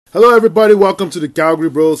Hello, everybody. Welcome to the Calgary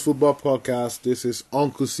Bros Football Podcast. This is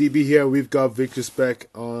Uncle CB here. We've got Victor Speck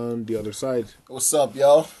on the other side. What's up,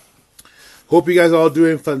 y'all? Hope you guys are all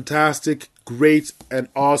doing fantastic, great, and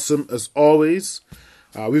awesome as always.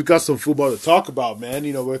 We've got some football to talk about, man.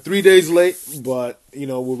 You know, we're 3 days late, but, you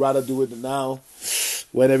know, we'd rather do it now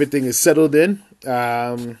when everything is settled in.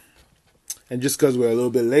 And just because we're a little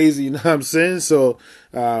bit lazy, you know what I'm saying? So,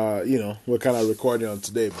 you know, we're kind of recording on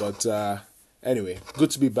today. But anyway,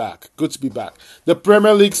 good to be back. Good to be back. The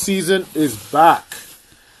Premier League season is back.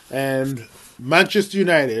 And Manchester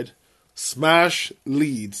United smash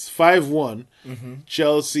Leeds 5-1.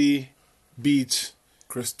 Chelsea beat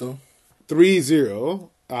Crystal. 3-0.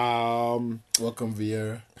 Welcome,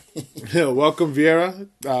 Vieira. Welcome, Vieira.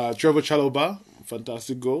 Trevor Chalobah,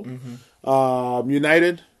 fantastic goal.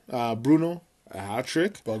 United, Bruno, a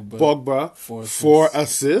hat-trick. Pogba, 4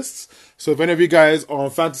 assists. So if any of you guys are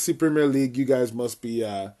on Fantasy Premier League, you guys must be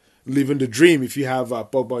living the dream if you have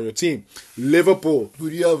Pogba on your team. Liverpool. Who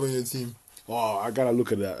do you have on your team? Oh, I gotta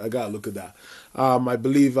look at that. I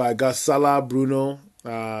believe I got Salah, Bruno,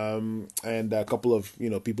 and a couple of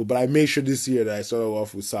people. But I made sure this year that I started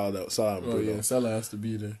off with Salah and Bruno. Oh yeah, Salah has to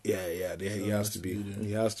be there. Yeah, he has to be.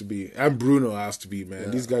 He has to be, and Bruno has to be, man. Yeah.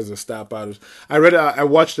 These guys are stat powders. I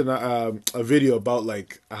watched a video about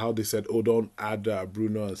like how they said, oh, don't add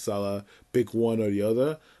Bruno and Salah, pick one or the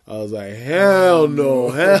other. I was like, hell no,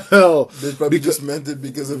 hell. They probably just meant it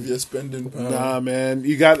because of your spending power. Nah, man.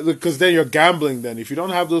 You got, because then you're gambling then. If you don't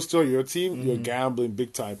have those two on your team, you're gambling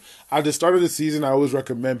big time. At the start of the season, I always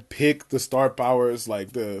recommend pick the star powers,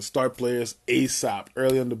 like the star players ASAP,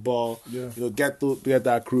 early on the ball. Yeah. Get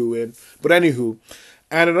that crew in. But anywho,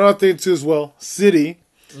 and another thing too as well, City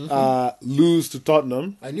lose to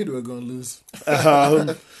Tottenham. I knew they were going to lose.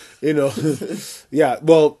 Yeah,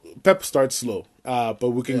 well, Pep starts slow. But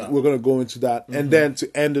we're gonna go into that, and then to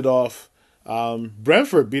end it off,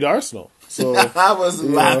 Brentford beat Arsenal. So I was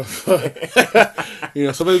laughing.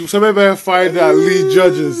 Somebody better find lead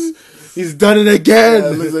judges. He's done it again. Yeah,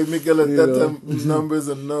 it looks like Mikel Arteta's numbers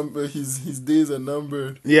are numbered. His days are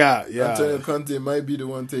numbered. Yeah. Antonio Conte might be the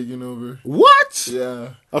one taking over. What?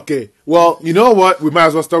 Yeah. Okay. Well, you know what? We might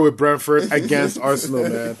as well start with Brentford against Arsenal,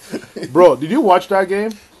 man. Bro, did you watch that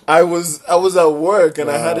game? I was at work and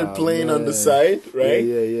I had it playing on the side, right?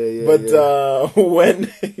 Yeah. But when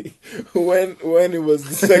it was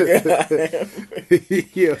the second half,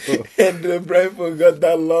 and the Brentford got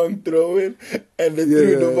that long throw in, and they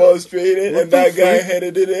threw the ball straight in, and that guy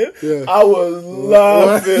headed it in, I was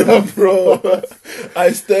laughing, bro.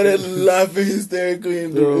 I started laughing hysterically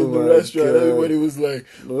in the restaurant. God. Everybody was like,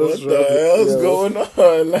 "What the hell's going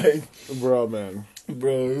on?" Like, bro, man.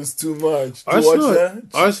 Bro, it was too much.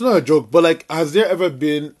 Arsenal a joke, but like, has there ever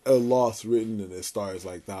been a loss written in the stars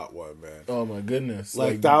like that one, man? Oh my goodness!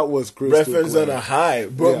 Like that was crystal reference clear. on a high,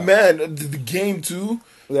 bro. Yeah. Man, the game too.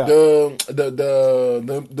 Yeah. The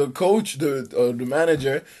coach, the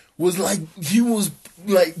manager was like, he was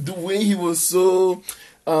like, the way he was so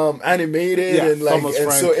animated and like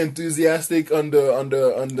and so enthusiastic on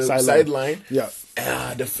the sideline. Yeah,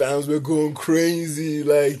 the fans were going crazy,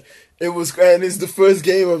 like. It was, and it's the first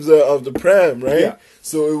game of the Prem, right? Yeah.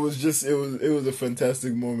 So it was a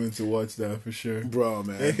fantastic moment to watch that for sure, bro,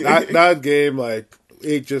 man. that game, like,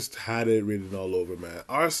 it just had it written all over, man.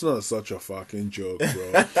 Arsenal is such a fucking joke,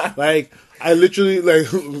 bro. Like, I literally,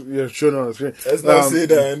 like, you're showing on the screen. Let's not say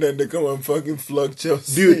that, and then they come and fucking flog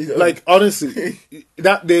Chelsea, dude. Like, honestly,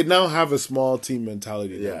 that they now have a small team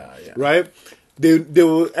mentality, now, right? They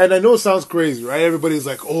will, and I know it sounds crazy, right? Everybody's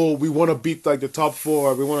like, "Oh, we want to beat like the top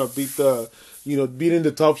 4. We want to beat beating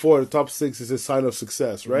the top 4, the top 6 is a sign of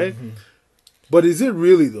success, right?" But is it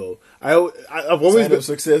really though? I've always sign of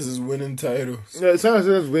success is winning titles. Yeah, sign of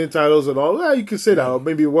success is winning titles and all. Yeah, you can say that, or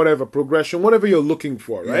maybe whatever progression, whatever you're looking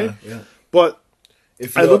for, right? Yeah. But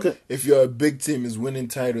if you're a big team, is winning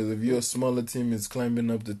titles. If you're a smaller team, is climbing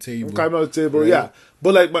up the table. Right? Yeah.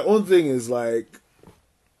 But like my own thing is like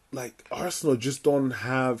Arsenal just don't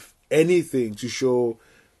have anything to show,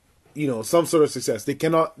 some sort of success. They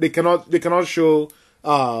cannot show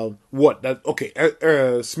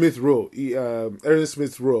Smith Rowe, Ernest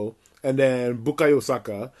Smith Rowe, and then Bukayo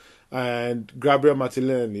Saka and Gabriel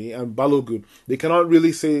Martinelli and Balogun. They cannot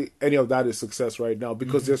really say any of that is success right now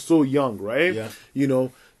because they're so young, right? Yeah.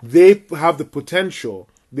 They have the potential.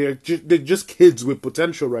 They're just kids with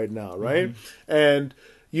potential right now, right? And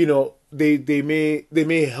they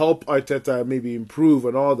may help Arteta maybe improve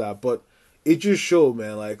and all that, but it just showed,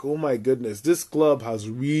 man, like, oh my goodness, this club has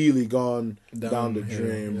really gone down the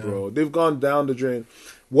drain, bro. They've gone down the drain.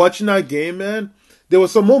 Watching that game, man, there were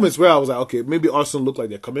some moments where I was like, okay, maybe Arsenal look like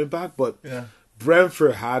they're coming back, but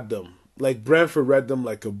Brentford had them. Like, Brentford read them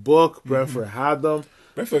like a book. Brentford had them.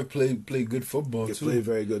 Brentford play good football They too. play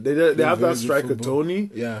very good. They have that striker Tony.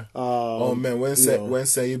 Yeah. Oh man, when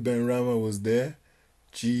Saïd Benrahma was there,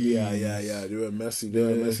 geez. Yeah. They were a messy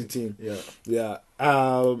team. Yeah.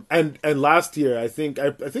 And last year, I think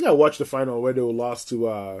I watched the final where they were lost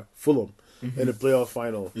to Fulham in the playoff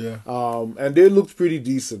final. Yeah. And they looked pretty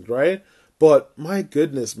decent, right? But my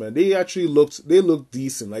goodness, man, they looked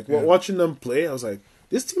decent. Like watching them play, I was like,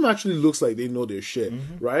 this team actually looks like they know their shit,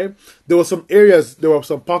 right? There were some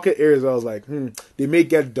pocket areas I was like, they may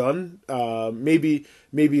get done, maybe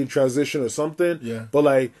in transition or something. Yeah. But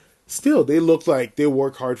like, still, they looked like they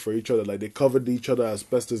worked hard for each other. Like, they covered each other as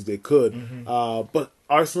best as they could. But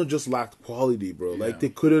Arsenal just lacked quality, bro. Yeah. Like, they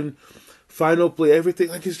couldn't final play everything.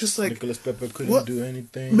 Like, it's just like Nicolas Pepe couldn't do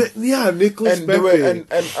anything. Nicolas and Pepe.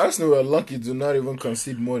 And Arsenal were lucky to not even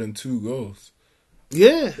concede more than 2 goals.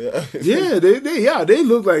 Yeah. They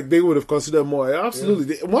look like they would have considered more.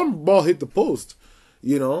 Absolutely. One ball hit the post,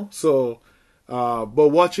 So, but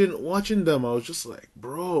watching them, I was just like,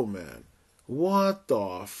 bro, man, what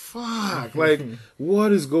the fuck? Like,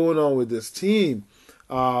 what is going on with this team?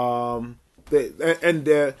 Their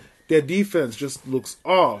defense just looks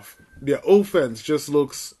off. Their offense just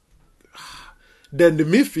looks. Then the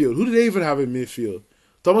midfield. Who do they even have in midfield?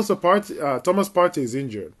 Thomas Partey is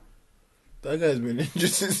injured. That guy's been injured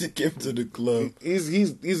since he came to the club. He's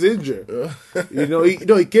injured.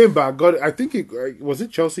 He came back. I think was it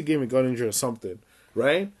Chelsea game he got injured or something,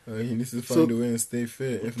 right? He needs to find a way and stay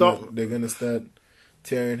fit. If not, they're gonna start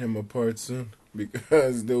tearing him apart soon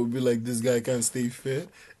because they will be like, this guy can't stay fit,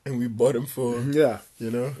 and we bought him for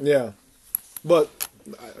But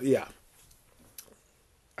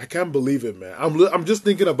I can't believe it, man. I'm just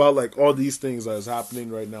thinking about like all these things that is happening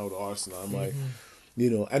right now with Arsenal. I'm like.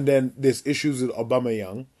 And then there's issues with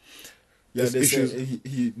Aubameyang. Yeah, they said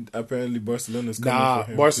he apparently Barcelona's coming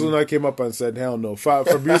for him. Barcelona came up and said hell no.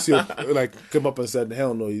 Fabrizio came up and said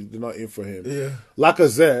hell no, they're not in for him. Yeah.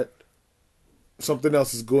 Lacazette, something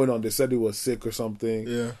else is going on. They said he was sick or something.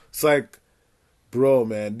 Yeah. It's like, bro,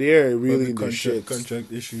 man, they're really in their shit.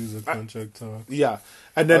 Contract issues or contract talk. Yeah.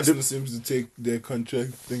 And then Arsenal seems to take their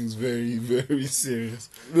contract things very, very serious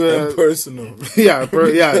and personal.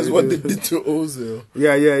 That's what they did to Ozil.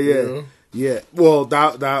 Yeah. Well,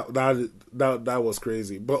 that was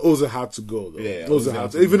crazy. But Ozil had to go, though. Yeah, Ozil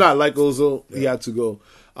had to. Even though I like Ozil, he had to go.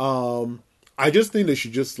 I just think they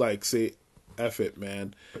should just like say, F it,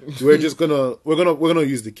 man. We're gonna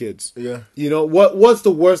use the kids. Yeah. What's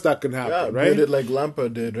the worst that can happen, right? Build it like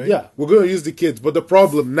Lampard did, right? Yeah, we're gonna use the kids. But the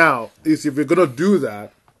problem now is if you're gonna do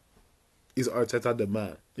that, is Arteta the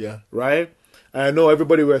man? Yeah. Right? And I know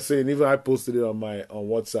everybody was saying, even I posted it on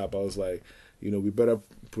WhatsApp, I was like, we better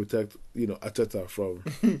protect, Arteta from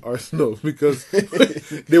Arsenal because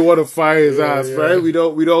they want to fire his ass, right? We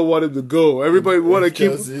don't want him to go. Everybody want to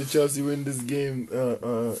keep Chelsea win this game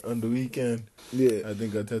on the weekend. Yeah. I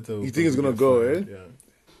think Arteta will. You think it's gonna go, fired. Yeah.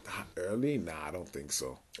 Early? Nah, I don't think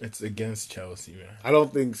so. It's against Chelsea, man. I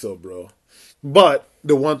don't think so, bro. But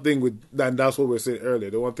the one thing and that's what we were saying earlier.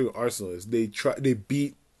 The one thing with Arsenal is they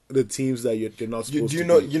beat the teams that you're not supposed to. You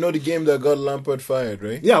know the game that got Lampard fired,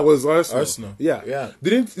 right? Yeah, it was Arsenal. Arsenal. Yeah.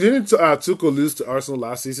 Didn't Tuchel lose to Arsenal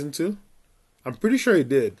last season too? I'm pretty sure he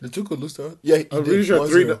did. Did Tuchel lose to Arsenal? Yeah, I'm pretty sure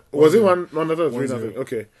 3. Was it 1-0? 3-0. 1-0.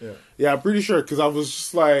 Okay. Yeah, I'm pretty sure because I was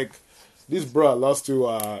just like. This bro lost to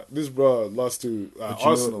Arsenal.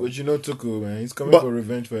 But Tuchel, man, he's coming for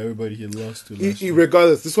revenge for everybody he lost to last year.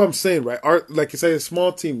 Regardless, this is what I'm saying, right? Like you say, a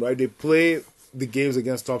small team, right? They play the games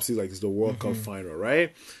against top 6 like it's the World Cup final,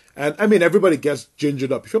 right? And I mean, everybody gets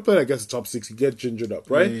gingered up. If you're playing against the top 6, you get gingered up,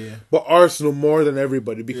 right? Yeah. But Arsenal more than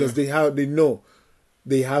everybody because they know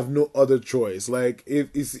they have no other choice. Like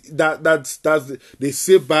that's they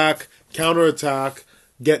sit back, counterattack,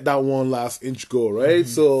 get that one last inch goal, right?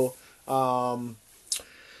 So.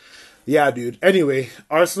 Yeah, dude. Anyway,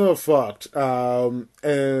 Arsenal fucked. And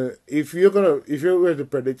if you were to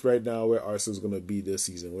predict right now where Arsenal's gonna be this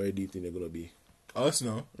season, where do you think they're gonna be?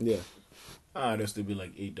 Arsenal? Yeah. They'll still be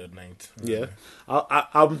like 8th or 9th. Yeah.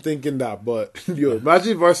 I'm thinking that, but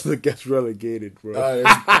imagine if Arsenal gets relegated, bro.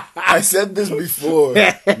 I said this before.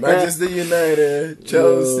 Manchester United,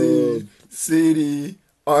 Chelsea, City,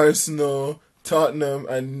 Arsenal, Tottenham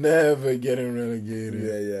are never getting relegated.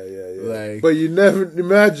 Yeah. But you never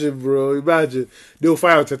imagine, bro. Imagine they'll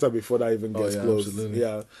fire Arteta before that even gets close. Absolutely.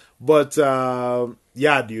 Yeah, but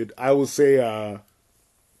dude, I would say, I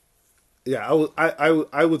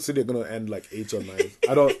would say they're gonna end like 8th or 9th.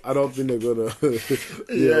 I don't think they're gonna.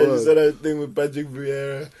 You said that thing with Patrick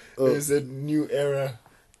Vieira. He said new era.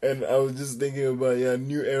 And I was just thinking about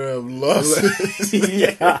new era of losses.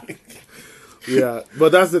 Yeah,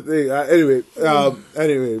 but that's the thing.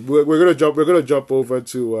 Anyway, we're gonna jump. We're gonna jump over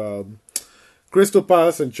to Crystal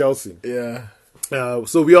Palace and Chelsea. Yeah.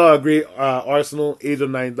 So we all agree, Arsenal 8 or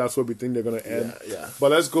 9. That's where we think they're gonna end. Yeah.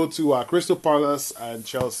 But let's go to Crystal Palace and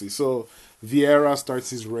Chelsea. So Vieira starts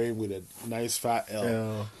his reign with a nice fat L.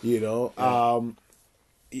 Yeah. You know,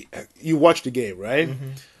 you watched the game, right?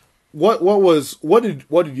 Mm-hmm.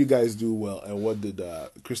 What did you guys do well, and what did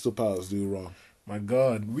Crystal Palace do wrong? My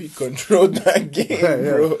God, we controlled that game,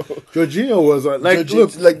 bro. Jorginho was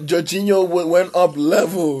Jorginho went up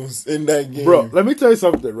levels in that game, bro. Let me tell you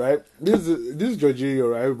something, right? This is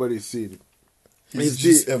Jorginho, right? Everybody's seen it. He's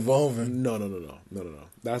just evolving. No.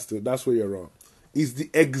 That's where you're wrong. He's the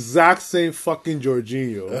exact same fucking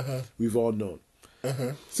Jorginho we've all known.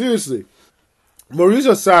 Seriously,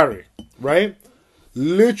 Maurizio Sarri, right?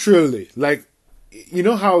 Literally, like. You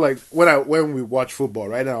know how, like, when we watch football,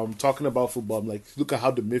 right now, I'm talking about football, I'm like, look at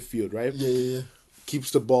how the midfield, right? Yeah.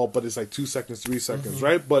 Keeps the ball, but it's like 2 seconds, 3 seconds,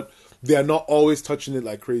 right? But they are not always touching it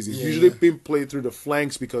like crazy. It's usually being played through the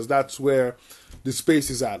flanks because that's where the space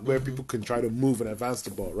is at, where people can try to move and advance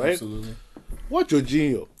the ball, right? Absolutely. What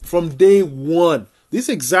Jorginho, from day one, this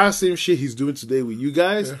exact same shit he's doing today with you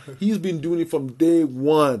guys, he's been doing it from day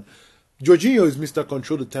one. Jorginho is Mr.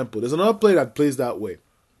 Control the Tempo. There's another player that plays that way.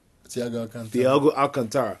 Thiago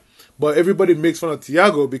Alcantara. But everybody makes fun of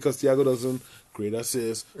Thiago because Thiago doesn't create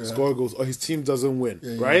assists, score goals, or his team doesn't win,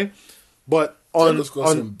 right? But Thiago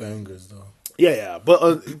scores some bangers, though. Yeah. But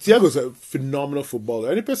Thiago's a phenomenal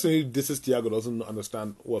footballer. Any person who disses Thiago doesn't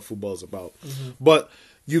understand what football is about. But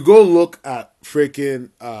you go look at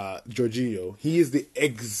freaking Jorginho. He is the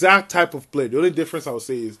exact type of player. The only difference I would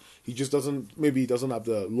say is he doesn't have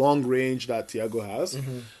the long range that Thiago has.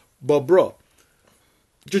 But bro,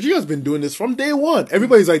 Jorginho's been doing this from day one.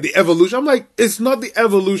 Everybody's like, the evolution. I'm like, it's not the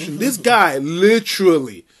evolution. This guy,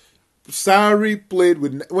 literally, Sarri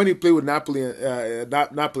when he played with Napoli,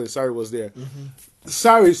 Napoli, Sarri was there.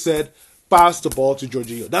 Sarri said, pass the ball to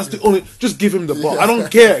Jorginho. That's the only, just give him the ball. I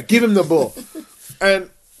don't care. Give him the ball.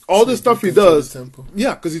 And all the stuff he does,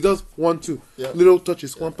 because he does 1, 2, little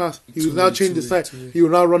touches, one pass. He will now change the side. He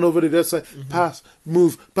will now run over to the other side, pass,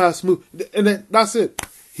 move, and then that's it.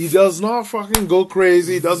 He does not fucking go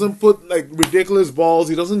crazy. He doesn't put like ridiculous balls.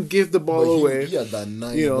 He doesn't give the ball away. He had that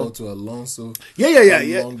nice ball to Alonso. Yeah.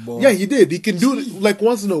 He did. He can do it like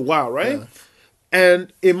once in a while, right? Yeah.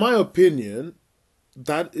 And in my opinion,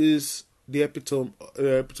 that is the epitome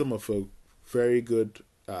of a very good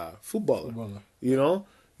footballer. You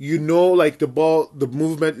know, like the ball, the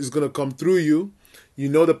movement is gonna come through you. You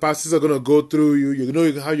know the passes are gonna go through you. You know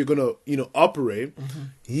how you're gonna operate.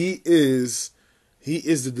 He is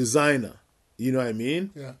the designer. You know what I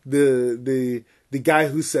mean? Yeah. The guy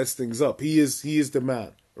who sets things up. He is the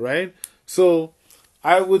man, right? So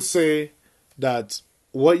I would say that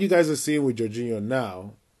what you guys are seeing with Jorginho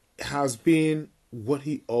now has been what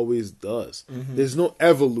he always does. There's no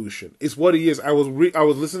evolution. It's what he is. I was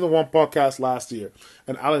listening to one podcast last year,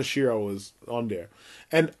 and Alan Shearer was on there.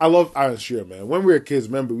 And I love Alan Shearer, man. When we were kids,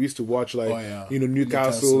 remember, we used to watch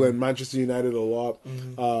Newcastle and Manchester United a lot.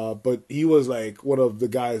 But he was like one of the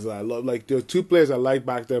guys that I love. Like, there were two players I liked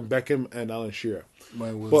back then, Beckham and Alan Shearer.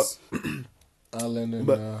 Mine was Alan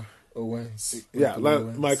and Owens.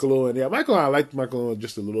 Michael Owen. Yeah, I liked Michael Owen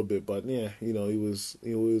just a little bit, but yeah, he was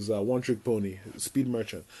a one-trick pony, speed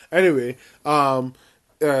merchant. Anyway, what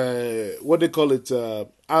they call it?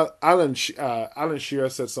 Alan Shearer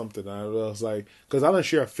said something. And I was like, because Alan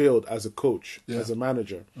Shearer failed as a coach, as a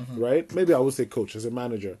manager, right? Maybe I would say coach as a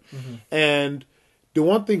manager, and the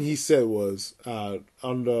one thing he said was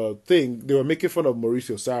on the thing they were making fun of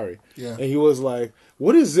Maurizio Sarri, and he was like,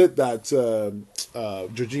 "What is it that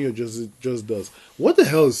Jorginho just does? What the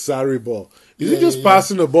hell is Sarri ball? Is he just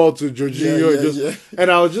passing the ball to Jorginho?" And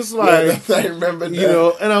I was just like, I remember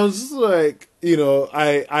that. And I was just like,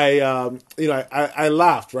 I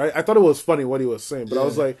laughed, right? I thought it was funny what he was saying, but I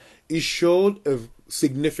was like, it showed a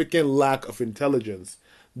significant lack of intelligence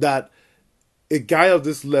that a guy of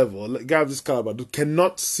this level, a guy of this caliber,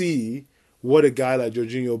 cannot see what a guy like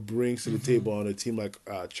Jorginho brings to the table on a team like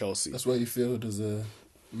Chelsea. That's why you failed as a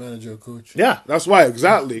manager or coach. Yeah, that's why,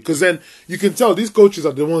 exactly. Because then you can tell these coaches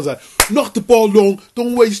are the ones that knock the ball long,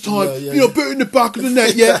 don't waste time, put it in the back of the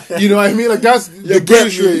net, You know what I mean? Like, that's the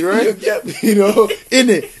British way, right? In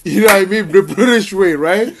it. You know what I mean? The British way,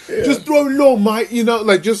 right? Yeah. Just throw it low, mate.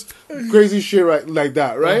 Like just crazy shit like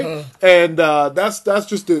that, right? And that's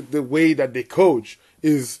just the way that they coach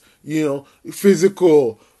is,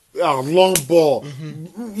 physical, long ball.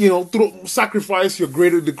 You know, sacrifice the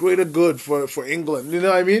greater good for England. You know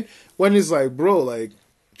what I mean? When it's like, bro, like,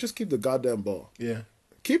 just keep the goddamn ball. Yeah.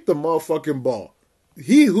 Keep the motherfucking ball.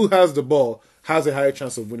 He who has the ball has a higher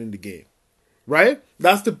chance of winning the game. Right?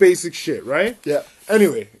 That's the basic shit, right? Yeah.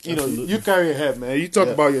 Anyway, you know, you carry your head, man. You talk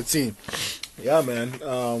about your team. Yeah,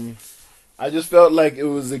 man. I just felt like it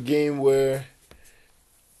was a game where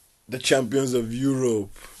the champions of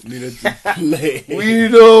Europe needed to play. We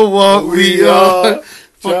know what we are.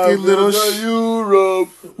 Fucking Champions little of Europe.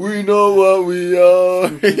 We know what we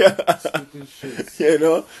are. Yeah. You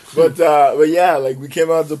know? But yeah, like we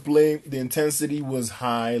came out to play. The intensity was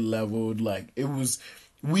high leveled. Like it was,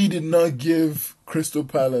 we did not give Crystal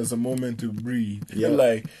Palace a moment to breathe. Yeah.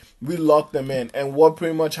 Like we locked them in. And what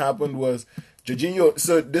pretty much happened was Jorginho.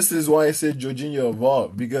 So this is why I said Jorginho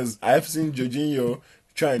evolved, because I've seen Jorginho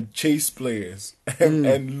try and chase players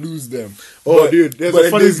and lose them. Oh, dude, there's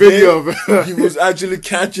a funny video of it. He was actually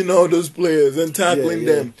catching all those players and tackling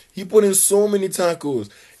them. He put in so many tackles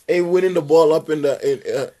and winning the ball up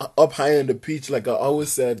up high in the pitch. Like I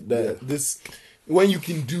always said, that this, when you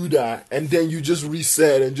can do that and then you just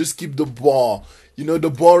reset and just keep the ball. You know, the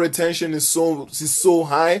ball retention is so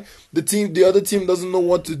high. The other team doesn't know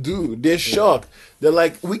what to do. They're shocked. They're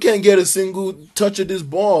like, we can't get a single touch of this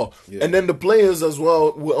ball. Yeah. And then the players as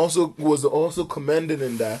well was also commended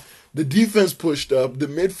in that. The defense pushed up. The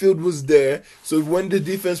midfield was there. So when the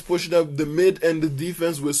defense pushed up, the mid and the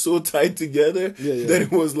defense were so tight together that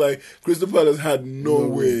it was like Crystal Palace had no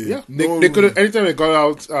way. Yeah, they could have. Anytime they got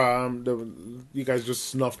out, you guys just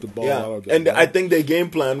snuffed the ball out of them. And I think their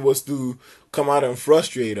game plan was to come out and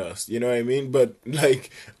frustrate us. You know what I mean? But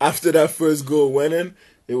like after that first goal went in,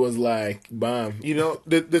 it was like bam. You know,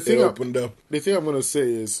 the thing opened up. The thing I'm gonna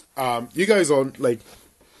say is, you guys are like,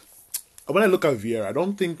 when I look at Vieira, I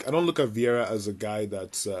don't look at Vieira as a guy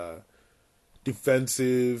that's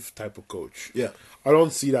defensive type of coach. Yeah, I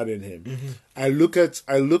don't see that in him. Mm-hmm. I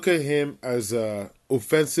look at him as a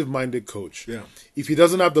offensive minded coach. Yeah, if he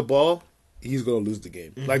doesn't have the ball, he's gonna lose the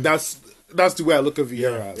game. Mm-hmm. Like that's the way I look at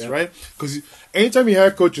Vieira as, right? Because anytime you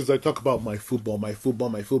hear coaches like talk about my football,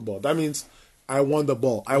 that means I want the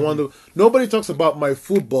ball. I want the. Nobody talks about my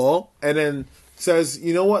football and then says,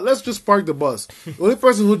 you know what, let's just park the bus. The only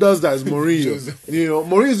person who does that is Mourinho. You know,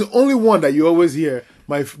 Mourinho is the only one that you always hear.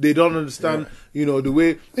 They don't understand, you know, the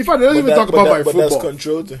way. In fact, they don't even talk about my football. But that's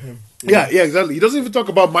control to him. Yeah, exactly. He doesn't even talk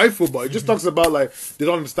about my football. He just talks about like they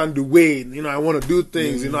don't understand the way. You know, I want to do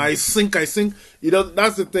things. You know, I sink. You know,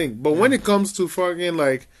 that's the thing. But when it comes to fucking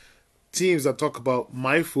like teams that talk about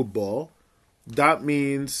my football, that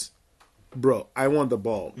means, bro, I want the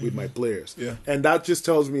ball with my players. Yeah. And that just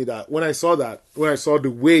tells me that when I saw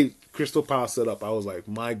the way Crystal Palace set up, I was like,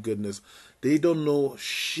 my goodness, they don't know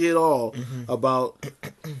shit all about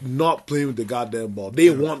not playing with the goddamn ball. They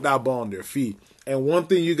want that ball on their feet. And one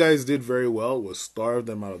thing you guys did very well was starve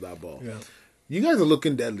them out of that ball. Yeah. You guys are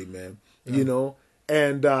looking deadly, man. Yeah. You know?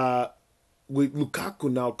 And with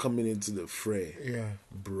Lukaku now coming into the fray,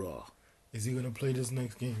 bro. Is he going to play this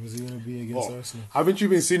next game? Is he going to be against Arsenal? Haven't you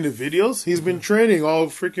been seeing the videos? He's been training all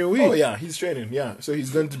freaking week. Oh yeah, he's training. Yeah, so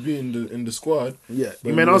he's going to be in the squad. Yeah,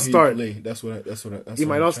 he might not start. He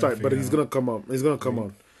might not start, but he's going to come on. He's going to come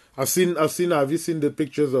on. Have you seen the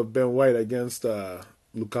pictures of Ben White against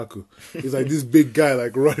Lukaku? He's like this big guy,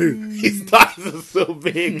 like running. His thighs are so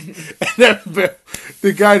big, and then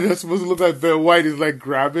the guy that's supposed to look like Ben White is like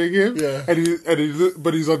grabbing him,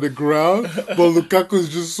 but he's on the ground. But Lukaku is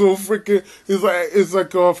just so freaking. It's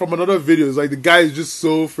like from another video. It's like the guy is just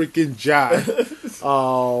so freaking jacked.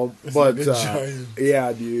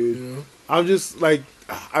 Yeah, dude. Yeah. I'm just like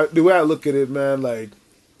the way I look at it, man. Like,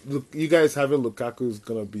 look, you guys having Lukaku is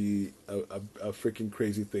gonna be a freaking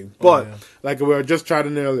crazy thing. But like we were just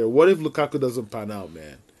chatting earlier, what if Lukaku doesn't pan out,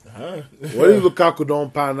 man? What if Lukaku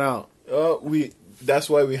don't pan out?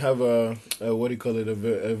 That's why we have a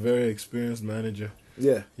very experienced manager.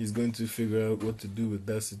 Yeah, he's going to figure out what to do with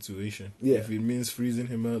that situation. Yeah, if it means freezing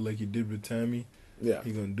him out like he did with Tammy,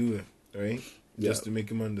 he's gonna do it, right? Just to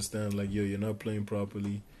make him understand, like, yo, you're not playing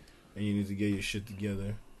properly, and you need to get your shit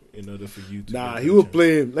together in order for you to. He will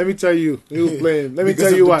play him. Let me tell you, he will play him. Let me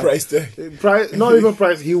tell you why. Price tag. Not even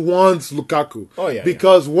price. He wants Lukaku. Oh yeah.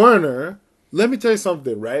 Because Werner. Let me tell you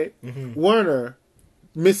something, right? Mm-hmm. Werner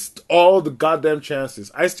missed all the goddamn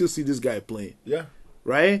chances. I still see this guy playing. Yeah.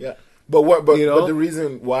 Right. Yeah. But the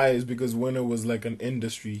reason why is because Werner was like an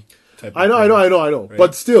industry type. I know. Right?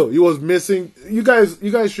 But still, he was missing. You guys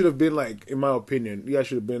should have been like, in my opinion, you guys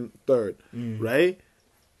should have been third, right?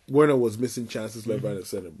 Werner was missing chances left, right, and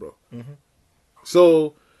center, bro. Mm-hmm.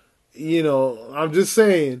 So, you know, I'm just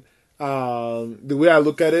saying, the way I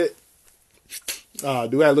look at it,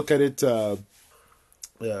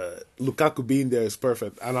 Lukaku being there is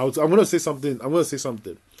perfect. And I'm gonna say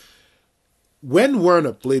something. When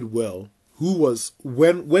Werner played well,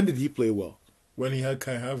 when did he play well? When he had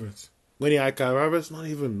Kai Havertz. When he had Kai Havertz? Not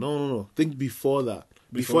even. No. Think before that.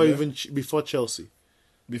 Before Chelsea.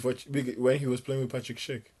 When he was playing with Patrick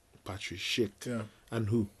Schick. Patrick Schick. Yeah. And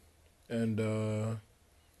who? And that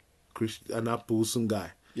Poulsen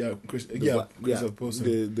guy. Yeah, Christoph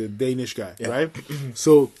Poulsen. The Danish guy, right?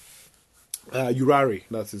 So, Urari,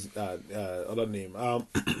 that's his other name.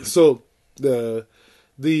 So the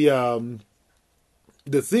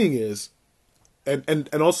thing is,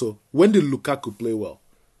 and also, when did Lukaku play well?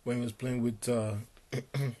 When he was playing with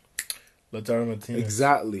Lautaro Martinez.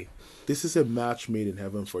 Exactly. This is a match made in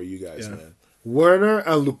heaven for you guys, man. Werner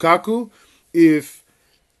and Lukaku, if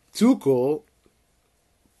Tuchel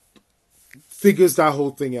figures that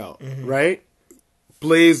whole thing out, right?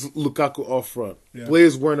 Plays Lukaku off front,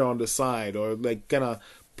 plays Werner on the side, or like kind of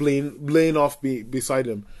playing off beside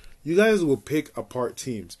him. You guys will pick apart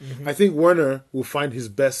teams. I think Werner will find his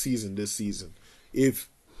best season this season if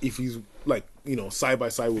he's like, side by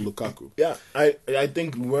side with Lukaku. Yeah, I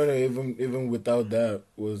think Werner even without that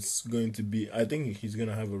was going to be. I think he's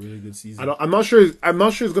gonna have a really good season. I'm not sure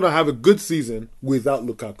he's gonna have a good season without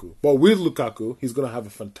Lukaku, but with Lukaku, he's gonna have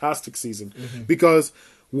a fantastic season because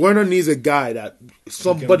Werner needs a guy that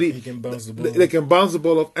somebody he can bounce the ball. They can bounce the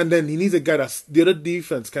ball off, and then he needs a guy that the other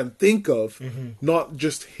defense can think of, not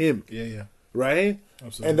just him. Yeah. Right.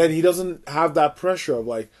 Absolutely. And then he doesn't have that pressure of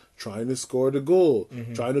like trying to score the goal,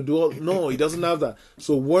 trying to do all. No, he doesn't have that.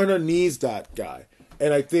 So Werner needs that guy,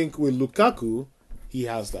 and I think with Lukaku, he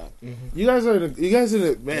has that. You guys are in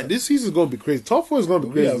it, man. This season's gonna be crazy. Top 4 is gonna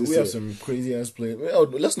be crazy. We have some crazy ass players. Oh,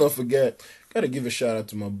 let's not forget. Gotta give a shout out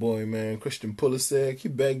to my boy, man, Christian Pulisic. He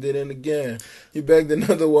bagged it in again. He bagged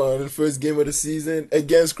another one in the first game of the season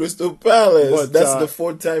against Crystal Palace. But, that's the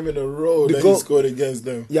 4th time in a row that he scored against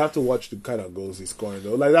them. You have to watch the kind of goals he's scoring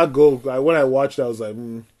though. Like that goal, when I watched it, I was like,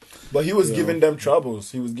 But he was giving them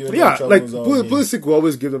troubles. He was giving them troubles. Like Pulisic will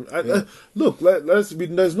always give them. Look,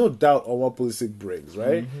 there's no doubt on what Pulisic brings,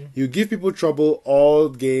 right? You give people trouble all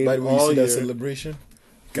game, by the way, all you see year. that celebration?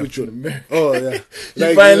 Captain America. Oh yeah,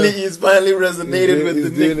 he's finally resonated with the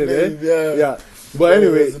nickname. Yeah. But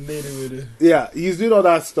anyway, resonated with it. Yeah, he's doing all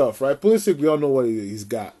that stuff, right? Pulisic, we all know what he's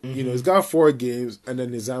got. He's got 4 games, and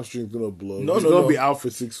then his hamstring's gonna blow. He's gonna be out for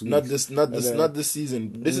 6 weeks. Not this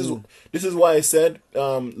season. This is why I said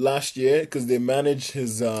last year, because they managed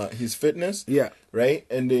his fitness. Yeah. Right,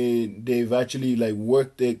 and they've actually like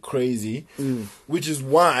worked it crazy, which is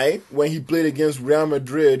why when he played against Real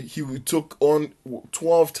Madrid, he took on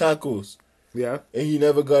 12 tackles. Yeah, and he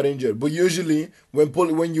never got injured. But usually,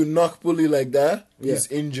 when you knock Pulley like that,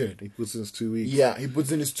 he's injured. He puts in his 2 weeks. Yeah, he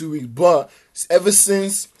puts in his 2 weeks. But ever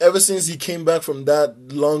since he came back from that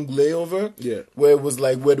long layover, where it was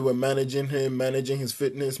like where they were managing him, managing his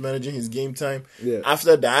fitness, managing his game time. Yeah.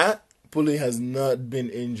 After that, Pulley has not been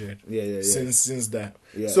injured. Since that.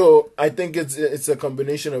 Yeah. So I think it's a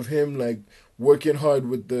combination of him like working hard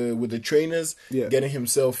with the trainers, getting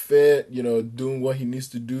himself fit, doing what he needs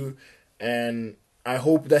to do. And I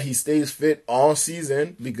hope that he stays fit all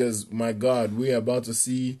season because, my God, we are about to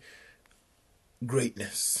see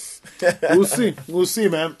greatness. We'll see,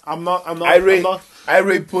 man. I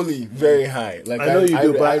rate Pulley very high. Like I know you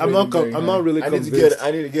do, but I'm not really convinced.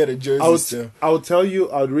 I need to get a jersey.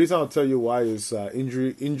 The reason I'll tell you why is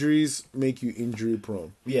injuries make you injury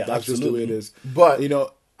prone. Yeah, that's absolutely. just the way it is.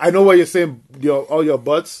 But I know what you're saying, all your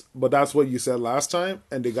butts, but that's what you said last time,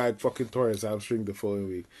 and the guy fucking tore his hamstring the following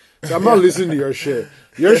week. So I'm not listening to your shit.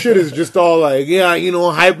 Your shit is just all like,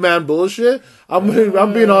 hype man bullshit. I'm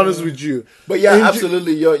being honest with you. But yeah,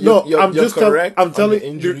 absolutely, you're correct. I'm telling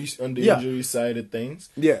on the injury side of things.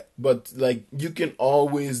 Yeah, but like you can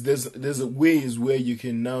always there's ways where you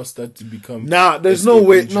can now start to become. There's no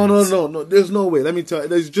way. No. There's no way. Let me tell you,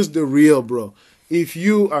 there's just the real, bro. If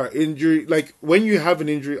you are injured, like when you have an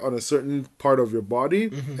injury on a certain part of your body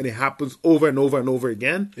and it happens over and over and over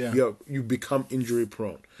again, you become injury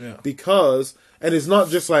prone. Yeah. Because, and it's not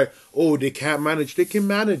just like, they can't manage. They can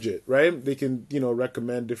manage it, right? They can,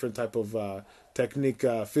 recommend different type of technique,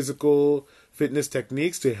 physical fitness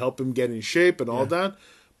techniques to help him get in shape and all that.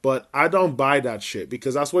 But I don't buy that shit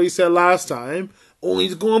because that's what he said last time.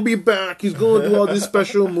 He's going to be back. He's going to do all these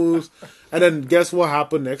special moves. And then guess what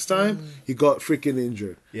happened next time? He got freaking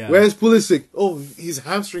injured. Yeah. Whereas Pulisic, his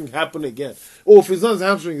hamstring happened again. If it's not his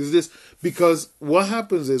hamstring, it's this. Because what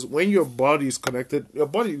happens is when your body is connected, your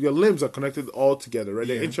limbs are connected all together, right?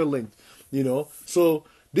 They're interlinked, So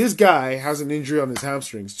This guy has an injury on his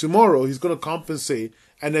hamstrings. Tomorrow, he's going to compensate,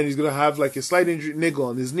 and then he's going to have like a slight injury niggle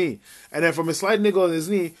on his knee. And then from a slight niggle on his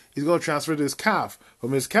knee, he's going to transfer to his calf.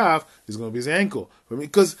 From his calf, it's going to be his ankle.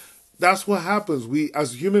 Because that's what happens. We,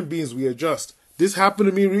 as human beings, we adjust. This happened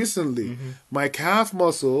to me recently. Mm-hmm. My calf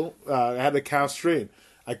muscle, I had a calf strain.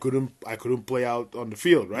 I couldn't play out on the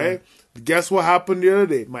field, right? Yeah. Guess what happened the other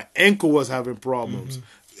day? My ankle was having problems.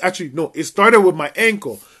 Mm-hmm. Actually, no, it started with my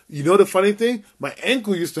ankle. You know the funny thing? My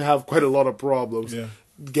ankle used to have quite a lot of problems. Yeah.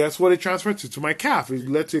 Guess what it transferred to? To my calf. It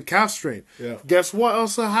led to a calf strain. Yeah. Guess what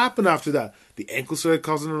else happened after that? The ankle started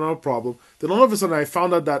causing another problem. Then all of a sudden I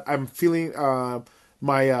found out that I'm feeling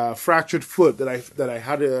my fractured foot that I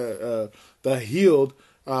had that healed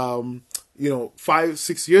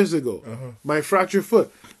 5-6 years ago. Uh-huh. My fractured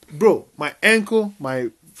foot. Bro, my ankle,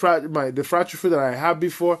 the fractured foot that I had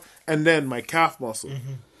before, and then my calf muscle.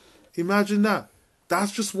 Mm-hmm. Imagine that.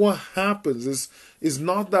 That's just what happens. It's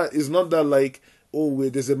not that like, oh,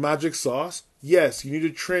 wait, there's a magic sauce. Yes, you need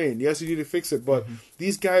to train. Yes, you need to fix it. But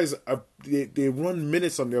these guys they run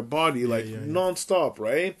minutes on their body nonstop,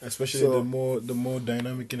 right? Especially the more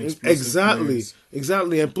dynamic and explosive players.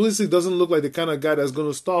 Exactly. And Pulisic doesn't look like the kind of guy that's going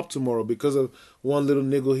to stop tomorrow because of one little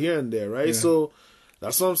niggle here and there, right? Yeah. So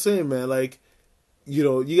that's what I'm saying, man. Like,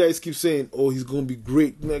 you guys keep saying, oh, he's going to be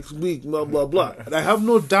great next week, blah, blah, blah. And I have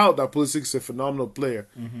no doubt that Pulisic's a phenomenal player.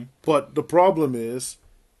 Mm-hmm. But the problem is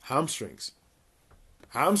hamstrings.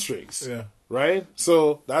 Yeah. Right?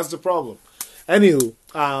 So that's the problem.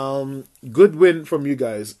 Anywho, good win from you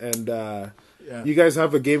guys. And you guys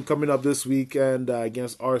have a game coming up this weekend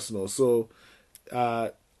against Arsenal. So,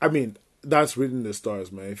 that's written in the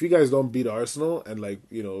stars, man. If you guys don't beat Arsenal and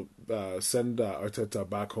send Arteta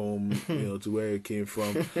back home, to where it came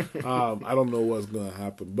from, I don't know what's gonna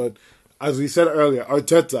happen. But as we said earlier,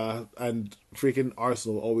 Arteta and freaking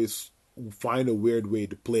Arsenal always find a weird way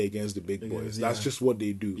to play against the big boys. That's just what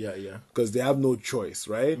they do. Yeah. Because they have no choice,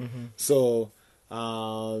 right? Mm-hmm. So,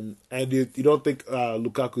 and you don't think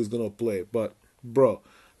Lukaku is gonna play, but bro,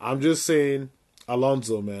 I'm just saying,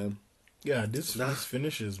 Alonso, man. Yeah, this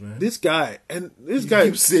finishes, man. This guy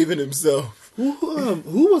keeps saving himself.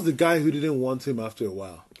 Who was the guy who didn't want him after a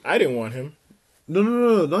while? I didn't want him.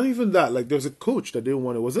 No, not even that. Like, there was a coach that didn't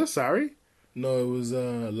want it. Was that Sarri? No, it was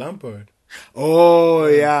Lampard. Oh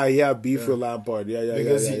yeah, beef with Lampard. Yeah.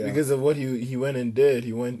 Because of what he went and did.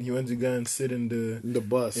 He went to go and sit in the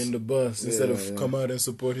bus instead of come out and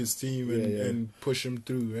support his team and push him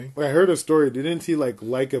through. Right. I heard a story. Didn't he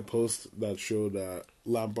like a post that showed that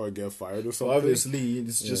Lampard get fired or something? Well, obviously,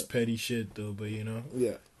 it's just petty shit though. But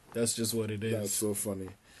that's just what it is. That's so funny.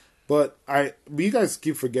 But you guys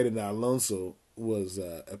keep forgetting that Alonso was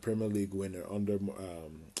a Premier League winner under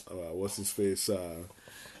what's his face.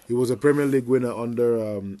 He was a Premier League winner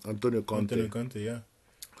under Antonio Conte. Yeah.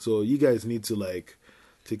 So you guys need to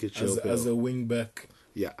take a chill pill. As a wing back.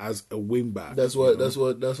 Yeah, as a wing back. That's what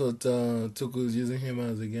Tuchel's using him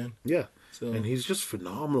as again. Yeah. So and he's just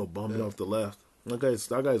phenomenal bombing off the left. That guy's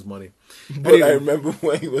money. But anyway. I remember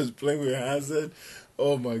when he was playing with Hazard.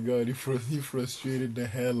 Oh my God, he frustrated the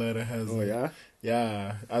hell out of Hazard. Oh yeah.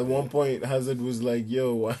 Yeah, at one point Hazard was like,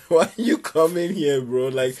 "Yo, why you come in here, bro?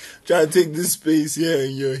 Like, try to take this space here,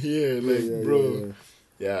 and you're here, like, bro."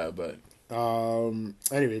 Yeah, but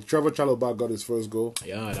anyway, Trevor Chalobah got his first goal.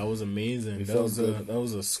 Yeah, that was amazing. That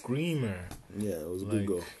was a screamer. Yeah, it was a good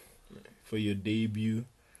goal for your debut,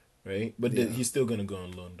 right? But he's still gonna go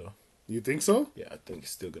on loan though. You think so? Yeah, I think he's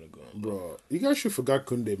still gonna go on. Bro, you guys should forget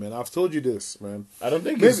Koundé, man. I've told you this, man. I don't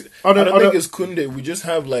think it's Koundé. We just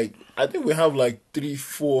have I think we have 3,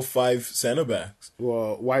 4, 5 center backs.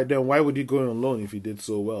 Well, why would you go on loan if you did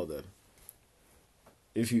so well then?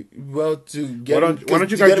 Why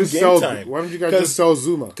don't you guys just sell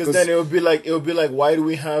Zuma? Because then it would be like why do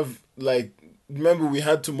we have remember we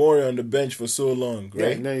had Tomori on the bench for so long, right? Yeah,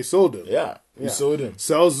 and then you sold him. Yeah, we sold him.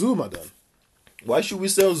 Sell Zuma then. Why should we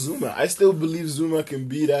sell Zuma? I still believe Zuma can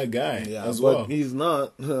be that guy as well. He's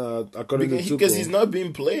not, according to Tuchel. Because he's not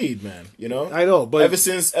being played, man. I know, but ever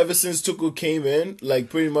since Tuchel came in,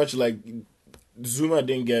 pretty much Zuma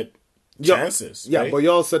didn't get chances. Yeah, right? but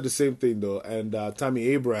y'all said the same thing though. And Tammy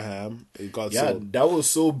Abraham, he got sold. Yeah, that was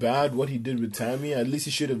so bad what he did with Tammy. At least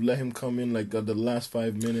he should have let him come in at the last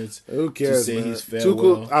 5 minutes. Who cares, to say man? his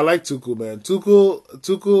farewell. I like Tuchel, man.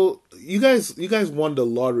 Tuchel. You guys won the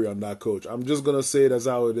lottery on that coach. I'm just gonna say it as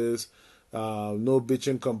how it is. No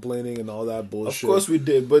bitching, complaining, and all that bullshit. Of course we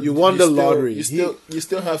did, but you won the lottery. You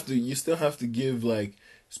still have to give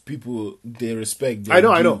people their respect. I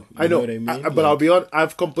know. You know what I mean? But I'll be honest.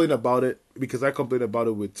 I've complained about it because I complained about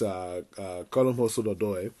it with Callum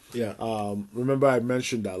Hudson-Odoi. Yeah. Remember I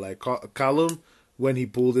mentioned that Callum when he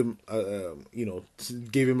pulled him,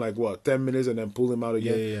 gave him like 10 minutes and then pulled him out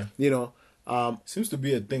again. Seems to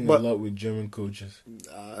be a thing a lot with German coaches.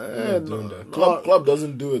 Doing that. Klopp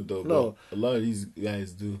doesn't do it though. No, a lot of these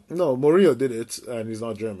guys do. No, Mourinho did it, and he's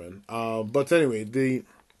not German. But anyway, the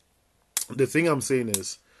thing I'm saying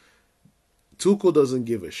is, Tuchel doesn't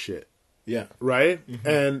give a shit. Yeah. Right? Mm-hmm.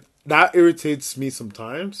 And that irritates me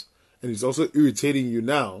sometimes, and it's also irritating you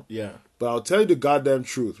now. Yeah. But I'll tell you the goddamn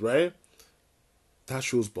truth, right? That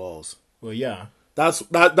shows balls. Well, yeah.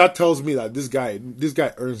 That tells me that this guy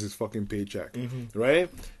earns his fucking paycheck, right?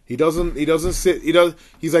 He's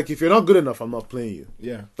like, if you're not good enough, I'm not playing you.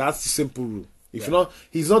 Yeah. That's the simple rule. If you're not,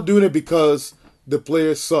 he's not doing it because the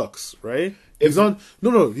player sucks, right? He's not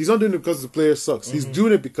doing it because the player sucks. He's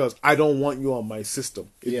doing it because I don't want you on my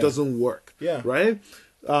system. It doesn't work. Yeah. Right?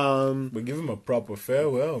 But give him a proper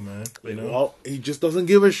farewell, man. Well, he just doesn't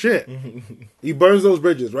give a shit. He burns those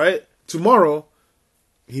bridges, right? Tomorrow,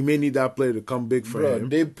 he may need that player to come big for him.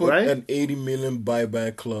 They put an 80 million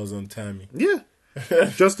buyback clause on Tammy. Yeah.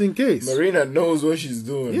 Just in case. Marina knows what she's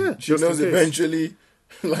doing. Yeah. She knows eventually,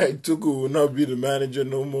 like, Tuchel will not be the manager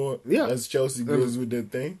no more. Yeah. As Chelsea goes with their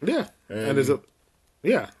thing. Yeah. And there's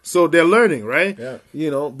so they're learning, right? Yeah.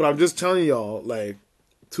 But I'm just telling y'all, like,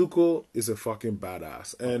 Tuchel is a fucking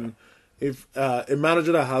badass. And if a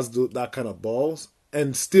manager that has that kind of balls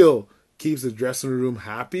and still keeps the dressing room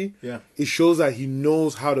happy, it shows that he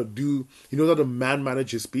knows how to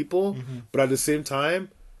manage his people, but at the same time,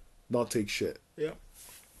 not take shit. Yeah.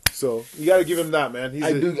 So you got to give him that, man.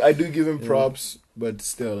 I do give him props, but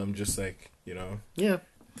still, I'm just like, yeah,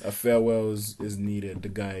 a farewell is needed. The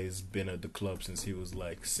guy has been at the club since he was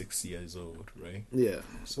like 6 years old, right? Yeah.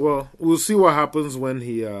 So, well, we'll see what happens when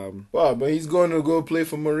he. Wow, but he's going to go play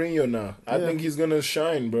for Mourinho now. I think he's gonna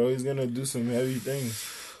shine, bro. He's gonna do some heavy things.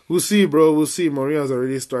 We'll see, bro. We'll see. Mourinho's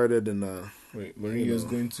already started in. Mourinho's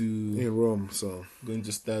going to in Rome, so going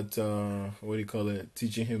to start. What do you call it?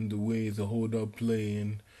 Teaching him the way to hold up play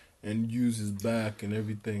and use his back and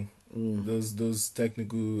everything. Those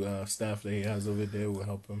technical staff that he has over there will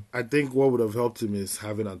help him. I think what would have helped him is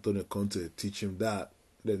having Antonio Conte teach him that,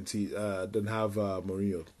 than have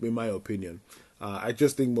Mourinho. In my opinion, I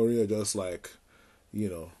just think Mourinho just like,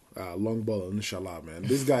 long ball and inshallah, man.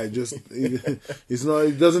 This guy just he's not.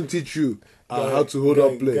 He doesn't teach you how to hold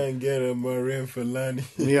up play. Can't get a Marin Fellaini.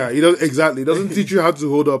 Yeah, he does exactly. He doesn't teach you how to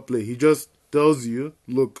hold up play. He just tells you,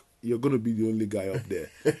 look, you're gonna be the only guy up there.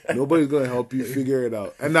 Nobody's gonna help you figure it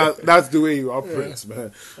out, and that's the way he operates,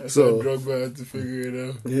 man. So Drogba had to figure it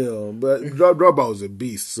out. But Drogba was a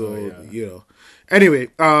beast. So Anyway,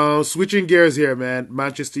 switching gears here, man.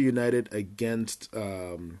 Manchester United against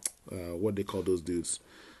what they call those dudes,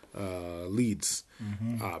 Leeds.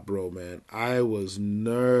 Bro, man, I was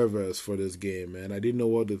nervous for this game, man. I didn't know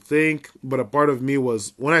what to think, but a part of me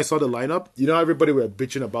was when I saw the lineup. Everybody were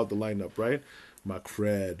bitching about the lineup, right?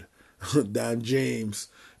 McFred, Dan James,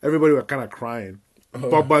 everybody were kind of crying.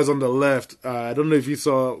 Pogba's on the left. I don't know if you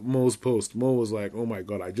saw Mo's post. Mo was like, "Oh my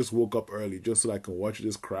god, I just woke up early just so I can watch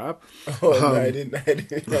this crap." No, I didn't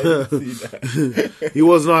see that. He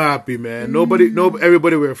was not happy, man.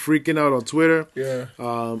 Everybody were freaking out on Twitter. Yeah.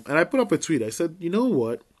 And I put up a tweet. I said, you know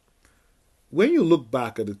what? When you look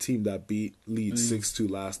back at the team that beat Leeds 6-2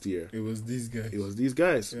 last year, it was these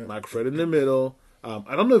guys. Yeah. McFred in the middle.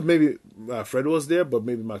 I don't know if maybe Fred was there, but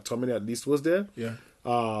maybe McTominay at least was there. Yeah.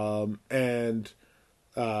 And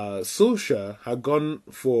Solskjaer had gone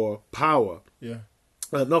for power. Yeah.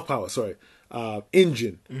 Not power, sorry.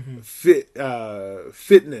 Engine,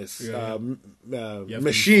 fitness,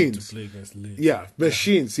 machines. To play against Leeds. Yeah,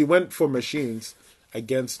 machines. He went for machines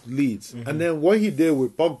against Leeds. And then what he did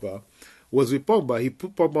with Pogba was he put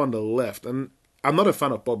Pogba on the left. And I'm not a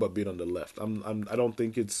fan of Pogba being on the left. I don't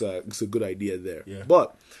think it's a good idea there. Yeah.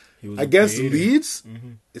 But against Leeds,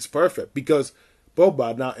 it's perfect because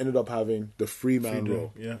Pogba now ended up having the free man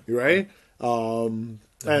role. Yeah. Right?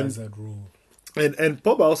 That rule. And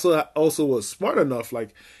Pogba also was smart enough,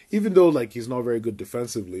 like, even though like he's not very good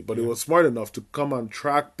defensively, but he was smart enough to come and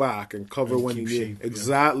track back and cover when he needed.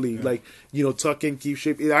 Exactly. Yeah. Like, tuck in, keep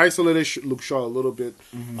shape. It isolated Luke Shaw a little bit.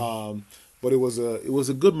 But it was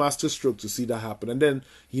a good masterstroke to see that happen. And then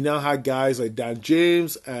he now had guys like Dan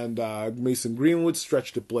James and Mason Greenwood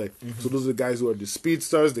stretch the play. So those are the guys who are the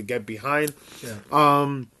speedsters. They get behind. Yeah.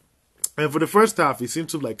 And for the first half, it seemed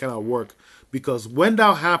to like kind of work because when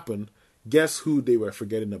that happened, guess who they were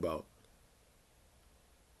forgetting about?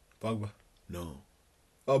 Pogba. No.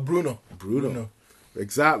 Oh, Bruno.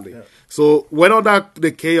 Exactly. Yeah. So when all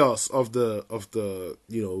the chaos of the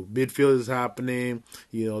midfield is happening,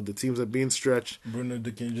 the teams are being stretched. Bruno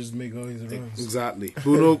can just make all his runs. Exactly.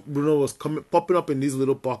 Bruno was popping up in these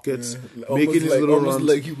little pockets, making these little almost runs.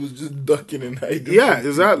 like he was just ducking and hiding. Yeah,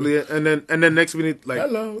 exactly. And then next minute,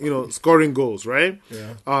 scoring goals, right?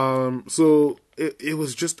 Yeah. So it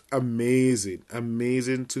was just amazing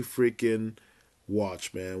to freaking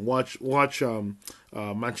watch, man. Watch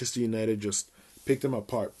Manchester United just pick them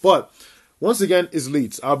apart. But once again, it's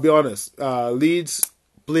Leeds. I'll be honest. Leeds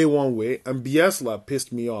play one way, and Bielsa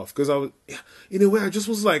pissed me off because I was, in a way, I just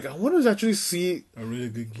was like, I want to actually see a really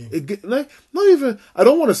good game. Not even. I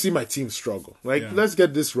don't want to see my team struggle. Let's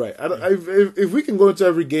get this right. If we can go into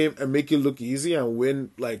every game and make it look easy and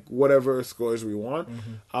win whatever scores we want,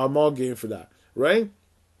 I'm all game for that, right?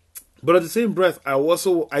 But at the same breath, I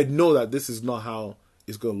know that this is not how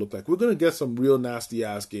it's going to look like. We're going to get some real nasty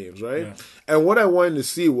ass games, right? Yeah. And what I wanted to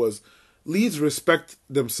see was Leeds respect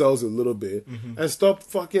themselves a little bit and stop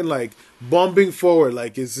fucking bombing forward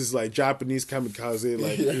like it's just Japanese kamikaze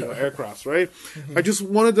aircrafts, right? I just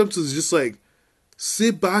wanted them to just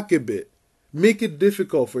sit back a bit, make it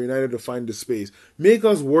difficult for United to find the space, make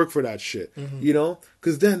us work for that shit,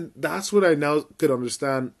 because then that's what I now could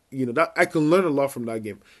understand. That I can learn a lot from that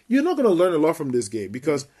game. You're not going to learn a lot from this game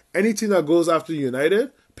because any team that goes after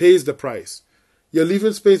United pays the price. You're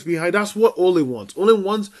leaving space behind. That's what Ole wants.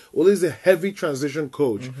 Ole is a heavy transition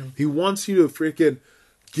coach. He wants you to freaking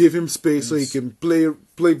give him space so he can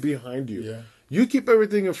play behind you. Yeah. You keep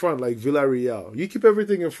everything in front like Villarreal. You keep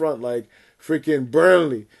everything in front like freaking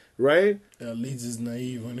Burnley, right? Yeah, Leeds is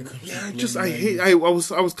naive when it comes to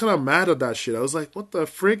I was kind of mad at that shit. I was like, what the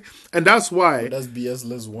frick? And that's why that's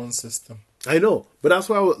BS's one system. I know, but that's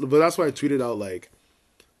why I tweeted out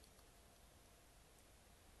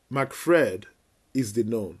McFred is the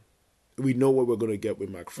known. We know what we're going to get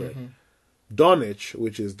with McFred. Donich,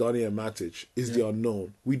 which is Donny and Matic, is the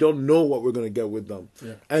unknown. We don't know what we're going to get with them.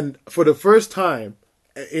 Yeah. And for the first time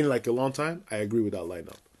in a long time, I agree with that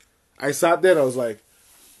lineup. I sat there and I was like,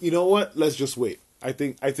 you know what? Let's just wait. I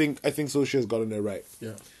think Solskjaer's gotten it right.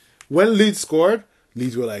 Yeah. When Leeds scored,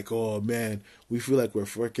 Leeds were like, oh man, we feel like we're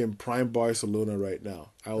freaking prime Barcelona right now.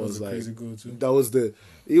 I was like, crazy goal too.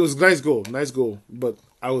 It was a nice goal. But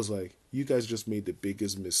I was like, you guys just made the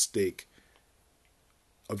biggest mistake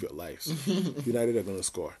of your lives. United are going to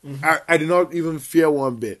score. I did not even fear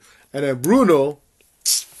one bit. And then Bruno,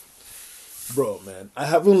 bro, man, I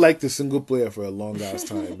haven't liked a single player for a long ass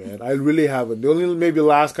time, man. I really haven't. The only maybe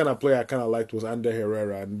last kind of player I kind of liked was Ander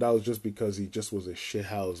Herrera, and that was just because he just was a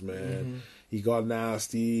shithouse, man. He got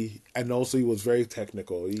nasty, and also he was very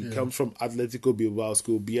technical. He comes from Atletico Bilbao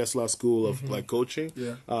school, Bielsa school of coaching,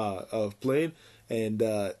 of playing. And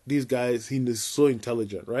these guys, he is so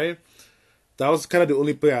intelligent, right? That was kind of the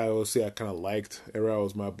only player I would say I kind of liked. Herrera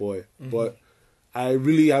was my boy. But I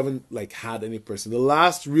really haven't had any person. The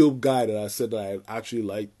last real guy that I said that I actually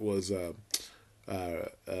liked was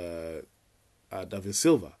David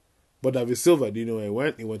Silva. But David Silva, do you know where he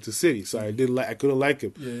went? He went to City, so I couldn't like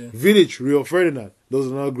him. Yeah. Vidic, Rio Ferdinand, those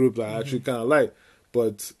are another group that I actually kind of like.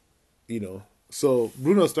 But so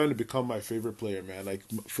Bruno's starting to become my favorite player, man.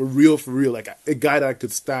 For real, a guy that I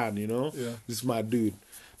could stand. Yeah. This is my dude.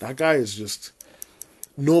 That guy is just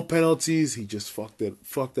no penalties. He just fucked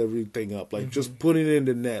everything up. Just putting it in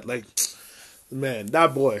the net. Man,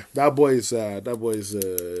 that boy is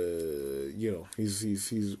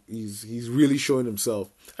he's really showing himself.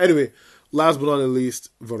 Anyway, last but not least,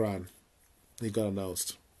 Varane. He got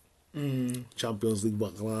announced. Champions League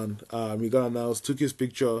Batman. He got announced, took his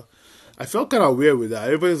picture. I felt kind of weird with that.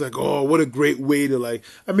 Everybody's like, oh, what a great way to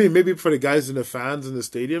maybe for the guys and the fans in the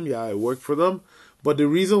stadium, yeah, it worked for them. But the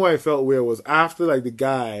reason why I felt weird was after the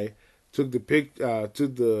guy took the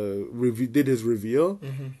did his reveal,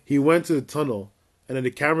 he went to the tunnel and then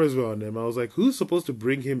the cameras were on him. I was like, who's supposed to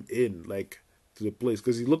bring him in to the place?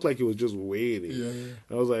 Because he looked like he was just waiting. Yeah.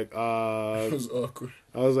 I was like, it was awkward.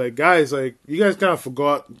 I was like, guys, you guys kind of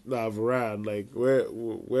forgot Varane.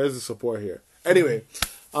 Where's the support here? Anyway,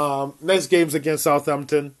 next game's against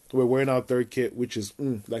Southampton. We're wearing our third kit, which is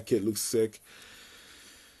that kit looks sick.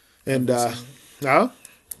 And I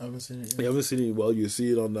haven't seen it yet. You haven't seen it. Well, you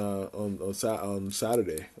see it on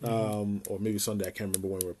Saturday, or maybe Sunday. I can't remember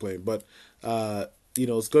when we're playing, but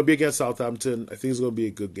it's going to be against Southampton. I think it's going to be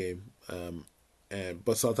a good game.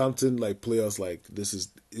 But Southampton play us this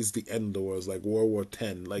is the end of the world. It's like World War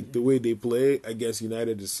X. The way they play against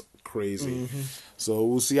United is crazy. So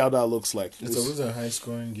we'll see how that looks like. It's always a high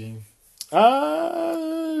scoring game.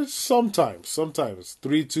 Sometimes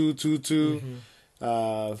 3-2,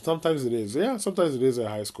 2-2. Sometimes it is. Yeah, sometimes it is a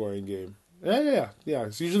high scoring game. Yeah.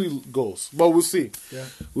 It's usually goals, but we'll see. Yeah.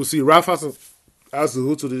 We'll see. Rafa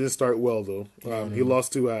Azuhuto didn't start well though. He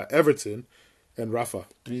lost to Everton, and Rafa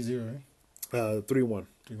 3-0, right? 3-1.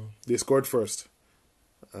 3-1. They scored first.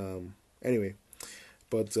 Anyway,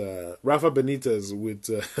 but Rafa Benitez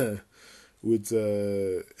with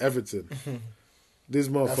Everton. This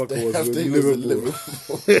motherfucker was with Liverpool.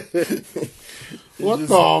 What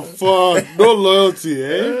the fuck? No loyalty,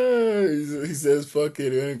 eh? He says fuck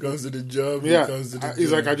it when it comes to the job. Yeah,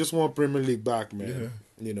 He's like, I just want Premier League back, man.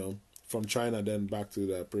 Yeah. You know, from China, then back to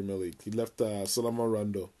the Premier League. He left Solomon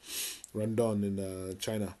Rondon in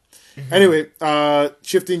China. Mm-hmm. Anyway,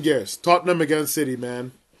 shifting gears. Tottenham against City,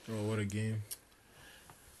 man. Oh, what a game.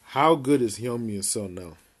 How good is Heung-min Son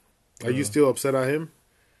now? Are you still upset at him?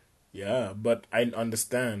 Yeah, but I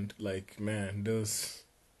understand. Like, man, those...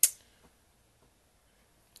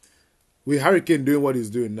 With Harry Kane doing what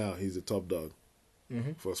he's doing now, he's a top dog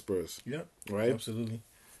for Spurs. Yeah, right? Absolutely.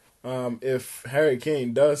 If Harry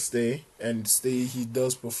Kane does stay, he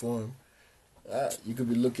does perform, you could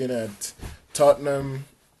be looking at Tottenham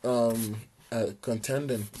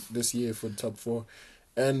contending this year for the top 4.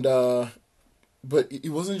 And but it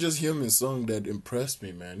wasn't just him and Son that impressed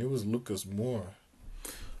me, man. It was Lucas Moura.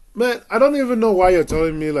 Man, I don't even know why you're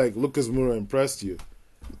telling me like Lucas Moura impressed you.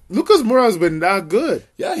 Lucas Moura has been that good.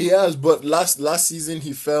 Yeah, he has. But last season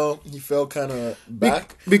he fell kind of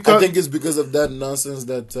back. Because I think it's because of that nonsense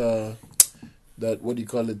that what do you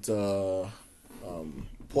call it?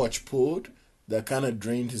 Poch pulled that kind of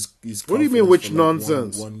drained his. What do you mean? Which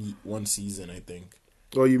nonsense? One season, I think.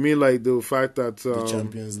 Oh, you mean like the fact that the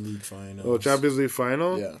Champions League final? Oh, Champions League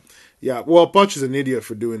final. Yeah. Yeah. Well, Poch is an idiot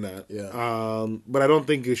for doing that. Yeah. But I don't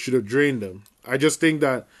think it should have drained him. I just think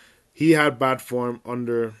that he had bad form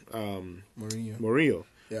under Mourinho.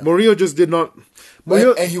 Yeah. Mourinho just did not.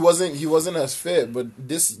 And he wasn't as fit. But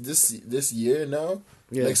this year now,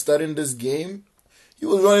 like starting this game, he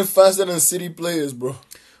was running faster than City players, bro.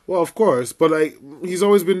 Well, of course, but like he's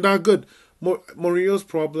always been that good. Mourinho's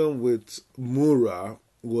problem with Moura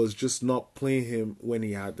was just not playing him when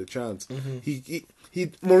he had the chance. Mm-hmm.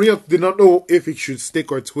 Mourinho did not know if he should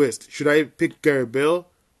stick or twist. Should I pick Gareth Bale?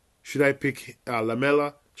 Should I pick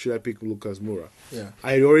Lamela? Should I pick Lucas Moura? Yeah,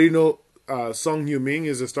 I already know Son Heung-min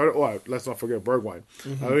is a starter. Oh, let's not forget Bergwijn.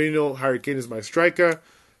 Mm-hmm. I already know Harry Kane is my striker.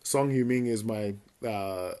 Son Heung-min is my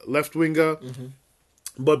left winger. Mm-hmm.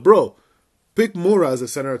 But bro, pick Moura as a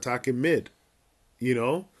center attacking mid. You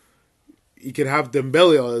know, you can have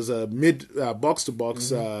Dembele as a mid box to box,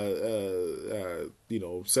 center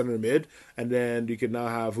mid, and then you can now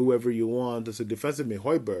have whoever you want as a defensive mid,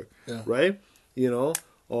 Højbjerg, right? You know.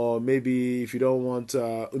 Or maybe if you don't want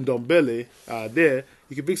Ndombele there,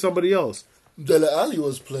 you can pick somebody else. Dele Alli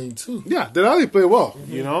was playing too. Yeah, Dele Alli played well,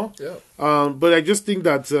 you know. Yeah. But I just think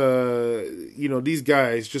that these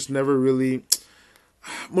guys just never really.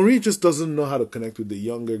 Mourinho just doesn't know how to connect with the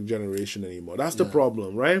younger generation anymore. That's the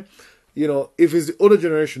problem, right? You know, if it's the older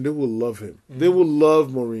generation, they will love him. Mm-hmm. They will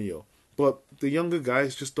love Mourinho, but the younger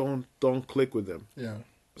guys just don't click with them. Yeah.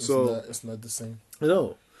 It's not the same.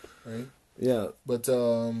 No. Right. Yeah, but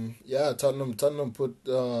Tottenham put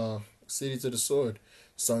City to the sword.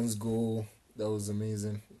 Son's goal, that was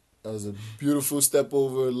amazing. That was a beautiful step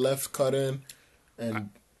over, left cut in, and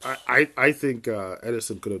I think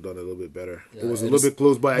Edison could have done a little bit better. It was a little bit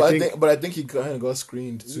close, but I think he kind of got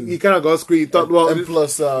screened too. He kind of got screened. He thought, and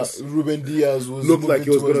plus Ruben Diaz was looked like he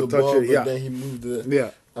was going to touch ball, it. Yeah, but then he moved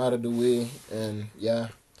it out of the way, and yeah.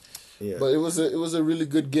 But it was a really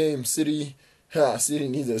good game. City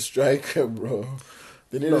needs a striker, bro.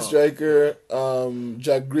 They need a striker.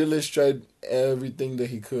 Jack Grealish tried everything that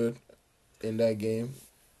he could in that game,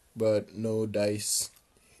 but no dice.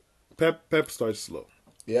 Pep starts slow.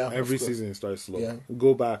 Yeah, every season he starts slow. Yeah.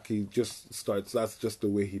 Go back, he just starts. That's just the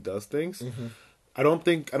way he does things. Mm-hmm. I don't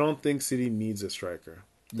think City needs a striker,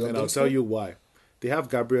 and I'll tell you why. They have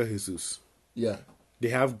Gabriel Jesus. Yeah, they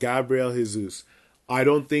have Gabriel Jesus. I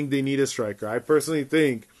don't think they need a striker. I personally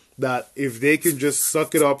think that if they can just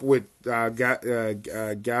suck it up with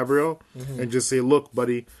Gabriel and just say, "Look,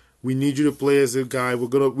 buddy, we need you to play as a guy.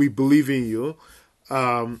 We believe in you.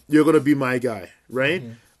 You're gonna be my guy, right?"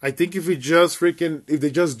 Mm-hmm. I think if they just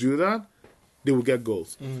do that, they will get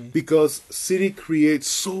goals because City creates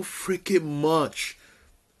so freaking much.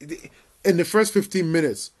 In the first 15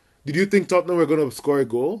 minutes, did you think Tottenham were gonna score a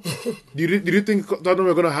goal? Did you think Tottenham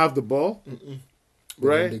were gonna have the ball? Mm-mm.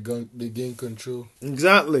 Right? They gain control.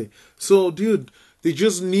 Exactly. So, dude, they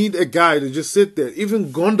just need a guy to just sit there.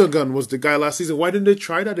 Even Gundogan was the guy last season. Why didn't they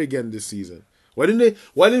try that again this season? Why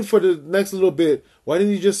didn't for the next little bit, why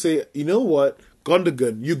didn't you just say, you know what,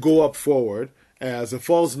 Gundogan, you go up forward as a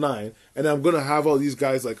false nine, and I'm gonna have all these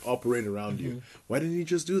guys like operate around you. Why didn't he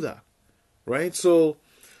just do that? Right? So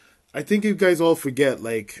I think you guys all forget,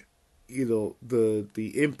 like,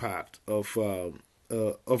 the impact of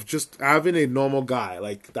just having a normal guy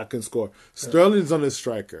like that can score. Sterling's on his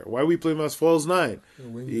striker. Why we play him as false nine?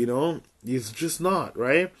 He's just not,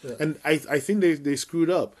 right? Yeah. And I think they screwed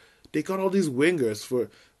up. They got all these wingers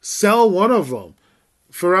sell one of them.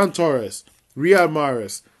 Ferran Torres, Riyad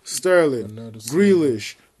Mahrez, Sterling,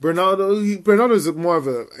 Grealish, Bernardo is more of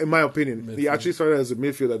a, in my opinion, midfield. He actually started as a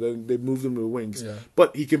midfielder, then they moved him to the wings. Yeah.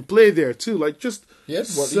 But he can play there too. Like, just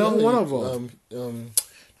sell one of them.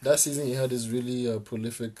 That season he had his really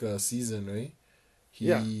prolific season, right?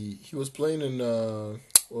 He was playing in, what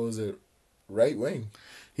was it, right wing?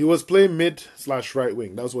 He was playing mid/right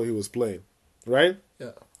wing. That's what he was playing, right?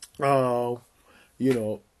 Yeah.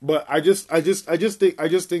 But I just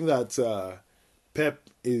think that Pep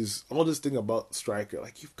is all this thing about striker.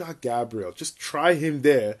 Like, you've got Gabriel, just try him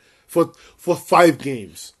there for 5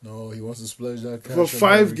 games. No, he wants to splurge that cash for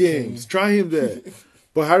 5 games. Try him there.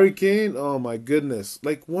 But Harry Kane, oh my goodness,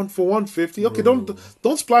 like 1 for 150. Okay, don't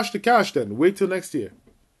splash the cash then. Wait till next year.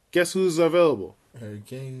 Guess who's available? Harry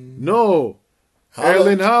Kane. No.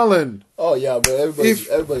 Erling Haaland. Oh yeah, but everybody's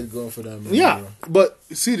going for that man. Yeah, but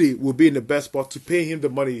City will be in the best spot to pay him the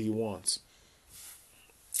money he wants.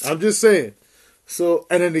 I'm just saying. So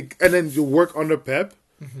and then you work under Pep.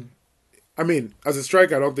 Mm-hmm. I mean, as a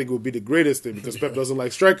striker, I don't think it would be the greatest thing because Pep doesn't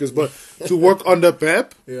like strikers. But to work under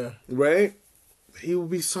Pep, right? He would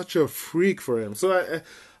be such a freak for him. So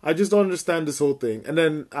I just don't understand this whole thing. And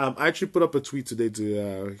then I actually put up a tweet today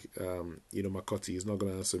to Makotti. He's not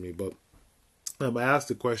going to answer me, but I asked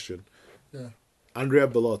the question. Yeah. Andrea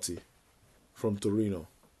Bellotti from Torino.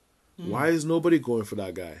 Why is nobody going for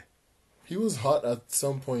that guy? He was hot at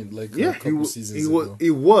some point, like a couple seasons ago.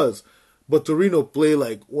 He was. But Torino play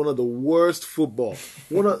like one of the worst football.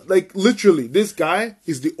 Literally, this guy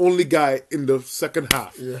is the only guy in the second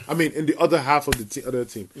half. Yeah. I mean, in the other half of the other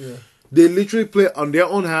team. Yeah. They literally play on their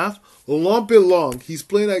own half, lump it long. He's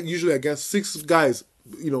playing usually against 6 guys,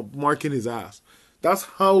 marking his ass. That's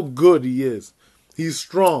how good he is. He's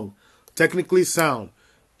strong, technically sound.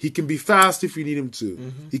 He can be fast if you need him to.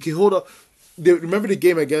 Mm-hmm. He can hold up. Remember the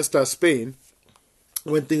game against Spain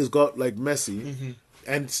when things got like messy? Mm-hmm.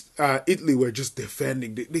 And Italy were just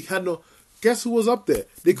defending. They had no... Guess who was up there?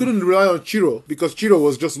 They couldn't rely on Chiro because Chiro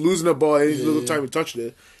was just losing the ball any little time he touched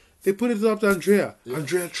it. They put it up to Andrea. Yeah.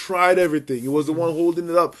 Andrea tried everything. He was the one holding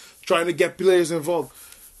it up, trying to get players involved.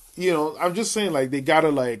 I'm just saying, like, they gotta,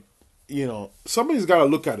 like, somebody's gotta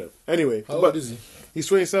look at it. Anyway. How old is he? He's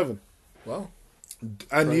 27. Wow.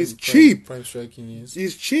 And he's cheap. Prime striking is.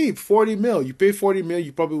 He's cheap. 40 mil. You pay 40 mil,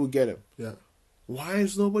 you probably would get him. Yeah. Why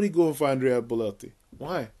is nobody going for Andrea Bellotti?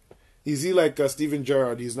 Why? Is he like Steven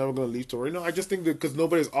Gerrard? He's never going to leave Torino? I just think that because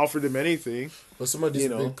nobody's offered him anything. But some of these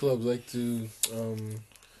big clubs like to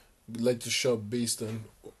shop based on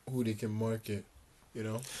who they can market,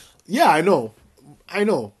 Yeah, I know.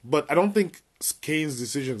 But I don't think Kane's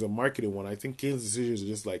decisions are marketing one. I think Kane's decisions are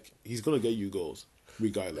just like, he's going to get you goals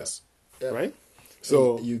regardless. Yeah. Right?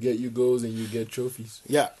 So you get you goals and you get trophies.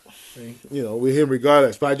 Yeah. Right? With him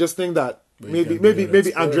regardless. But I just think that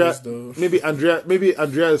maybe Andrea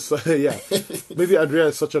is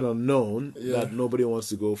such an unknown that nobody wants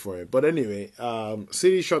to go for it. But anyway,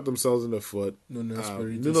 City shot themselves in the foot.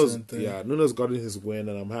 Nuno's gotten his win,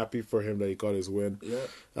 and I'm happy for him that he got his win.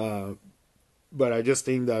 Yeah. But I just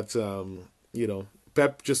think that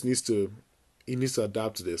Pep just needs to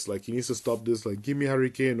adapt to this. Like, he needs to stop this. Like, give me Harry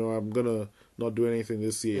Kane, or I'm gonna not do anything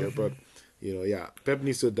this year. Mm-hmm. But Pep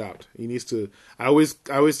needs to adapt. He needs to. I always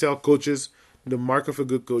tell coaches the mark of a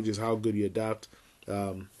good coach is how good you adapt.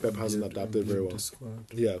 Pep hasn't adapted very well.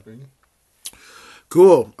 Yeah.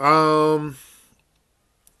 Cool.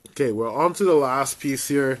 Okay, we're on to the last piece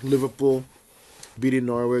here. Liverpool beating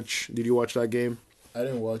Norwich. Did you watch that game? I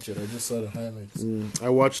didn't watch it. I just saw the highlights. I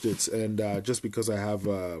watched it, and just because I have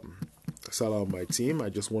Salah on my team, I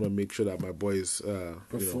just want to make sure that my boys,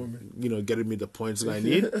 getting me the points that I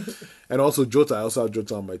need. And also Jota, I also have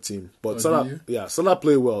Jota on my team. But Salah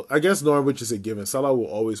played well. Against Norwich is a given. Salah will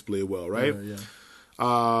always play well, right? Yeah.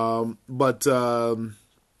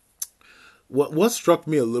 What struck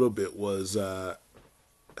me a little bit was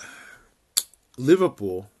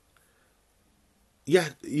Liverpool. Yeah,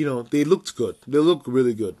 they looked good. They looked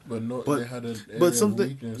really good. They had an area of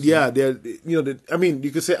weakness. Yeah,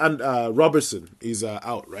 you could say, and Robertson is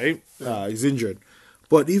out, right? Yeah. He's injured.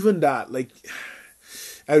 But even that,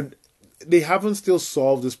 and they haven't still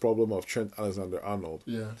solved this problem of Trent Alexander-Arnold.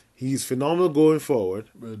 Yeah. He's phenomenal going forward.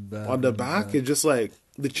 On the back, it's just like,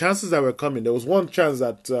 the chances that were coming, there was one chance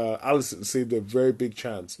that Alisson saved, a very big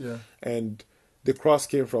chance. Yeah. And the cross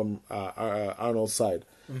came from Arnold's side.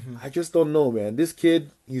 Mm-hmm. I just don't know, man. This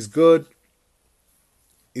kid, he's good.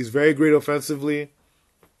 He's very great offensively.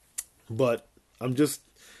 But I'm just,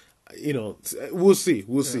 we'll see.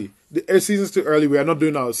 We'll see. The season's too early. We are not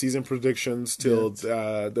doing our season predictions till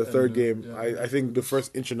the third game. Yeah. I think the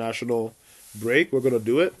first international break, we're going to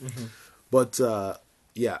do it. Mm-hmm. But,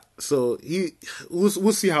 so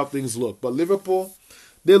we'll see how things look. But Liverpool,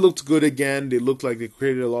 they looked good again. They looked like they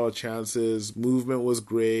created a lot of chances. Movement was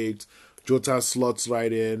great. Jota slots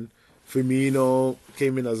right in. Firmino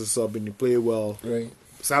came in as a sub and he played well. Right.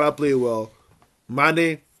 Salah played well.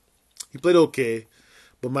 Mane, he played okay.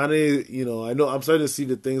 But Mane, I know I'm starting to see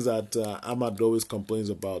the things that Ahmad always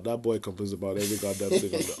complains about. That boy complains about every goddamn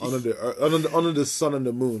thing under the sun and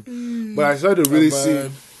the moon. But I started to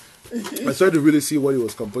really see what he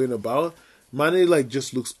was complaining about. Mane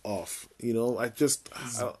just looks off. He's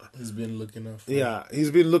been looking off. Yeah,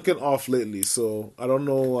 he's been looking off lately. So I don't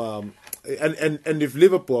know. And if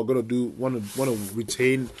Liverpool are gonna want to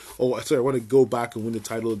retain, want to go back and win the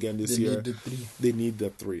title again this year, they need the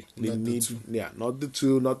three. They need not the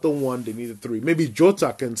two, not the one. They need the three. Maybe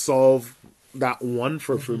Jota can solve that one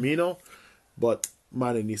for Firmino, but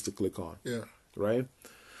Mane needs to click on. Yeah. Right.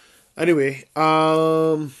 Anyway,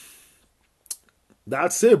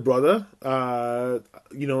 that's it, brother.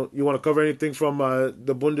 You want to cover anything from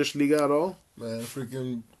the Bundesliga at all? Man,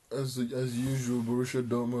 freaking as usual, Borussia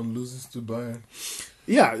Dortmund loses to Bayern.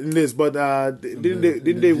 Yeah, it is. But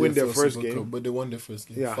didn't they win their first game? Cup, but they won their first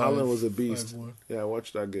game. Yeah, Haaland was a beast. 5-1. Yeah, I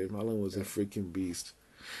watched that game. Haaland was a freaking beast.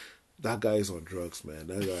 That guy is on drugs, man.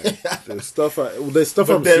 That guy. the stuff.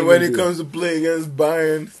 But then when it comes to play against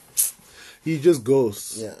Bayern, he just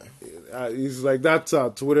goes. Yeah. He's like that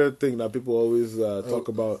Twitter thing that people always talk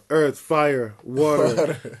about: earth, fire,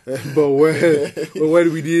 water. but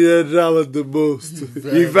when we needed Haaland the most,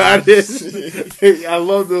 he vanished. I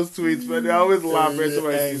love those tweets, man. They always laugh every time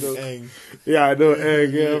I see those. Yeah, I know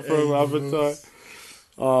Aang. Yeah, from Avatar.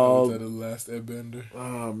 The last Airbender.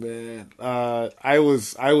 Oh man, I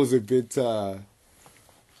was a bit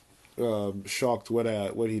shocked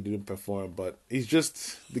when he didn't perform, but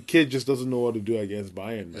the kid just doesn't know what to do against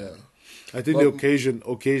Bayern, man. Yeah. I think the occasion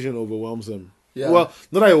overwhelms him. Yeah. Well,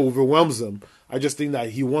 not that it overwhelms him. I just think that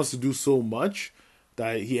he wants to do so much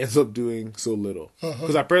that he ends up doing so little.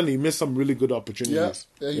 Because apparently he missed some really good opportunities.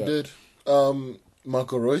 Yeah, he did.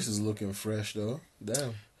 Marco Reus is looking fresh though.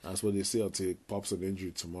 Damn. That's what they say until he pops an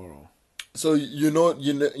injury tomorrow. So you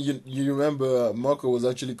remember Marco was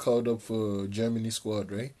actually called up for Germany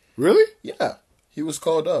squad, right? Really? Yeah, he was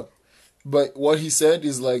called up. But what he said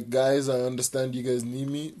is like, guys, I understand you guys need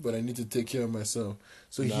me, but I need to take care of myself.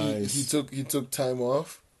 So nice. he took time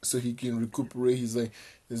off so he can recuperate. He's like,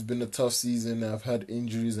 it's been a tough season. I've had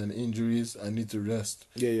injuries. I need to rest.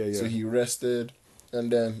 Yeah. So he rested,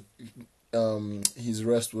 and then his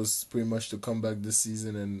rest was pretty much to come back this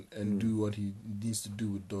season and do what he needs to do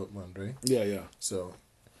with Dortmund, right? Yeah. So.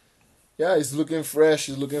 Yeah, he's looking fresh.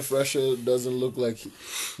 He's looking fresher. Doesn't look like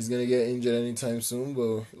he's going to get injured anytime soon,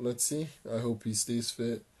 but let's see. I hope he stays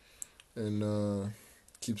fit and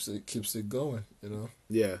keeps it going,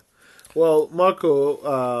 Yeah. Well,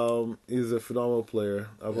 Marco is a phenomenal player.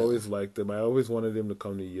 I've always liked him. I always wanted him to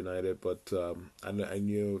come to United, but I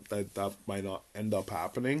knew that might not end up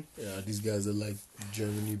happening. Yeah, these guys are like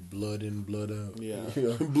Germany, blood in, blood out. Yeah,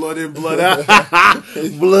 blood in, blood out.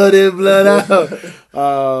 Blood in, blood out.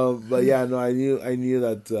 But yeah, no, I knew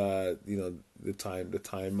that the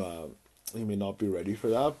time he may not be ready for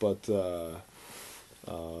that, but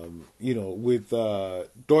with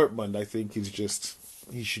Dortmund, I think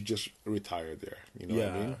he should just retire there. You know what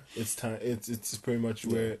I mean? It's time. It's pretty much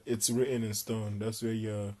where it's written in stone. That's where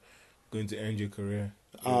you're going to end your career.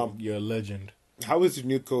 You're a legend. How is the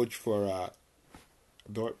new coach for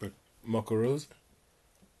Dortmund? Marco Rose?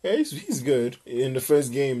 Yeah, he's good. In the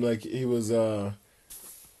first game, he was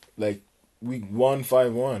week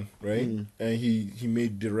 5-1, right? And he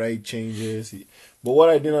made the right changes. But what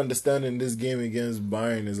I didn't understand in this game against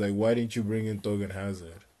Bayern is why didn't you bring in Thorgan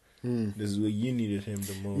Hazard? This is where you needed him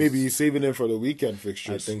the most. Maybe he's saving him for the weekend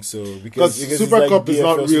fixtures. I think so because Super Cup is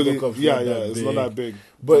not really. It's not that big.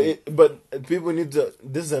 But people need to.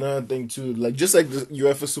 This is another thing too. Just like the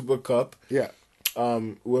UEFA Super Cup. Yeah.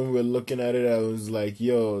 When we were looking at it, I was like,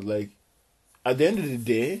 at the end of the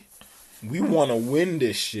day, we want to win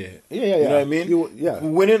this shit. Yeah. You know what I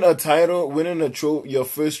mean? Winning a title, your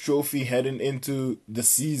first trophy heading into the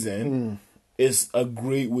season. it's a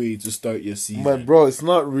great way to start your season. But bro, it's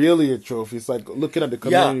not really a trophy. It's like looking at the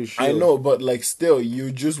community shield. I know, but like still,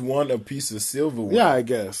 you just want a piece of silverware. Yeah, I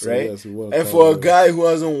guess. Right? I guess and for a guy who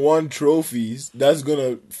hasn't won trophies, that's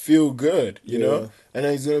gonna feel good, you know? And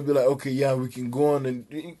then he's gonna be like, okay, yeah, we can go on and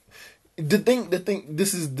the thing,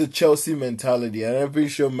 this is the Chelsea mentality, and I'm pretty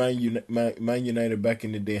sure Man United back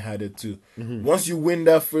in the day had it too. Mm-hmm. Once you win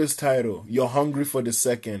that first title, you're hungry for the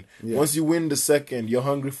second. Yeah. Once you win the second, you're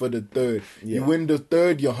hungry for the third. Yeah. You win the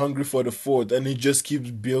third, you're hungry for the fourth, and it just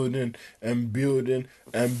keeps building and building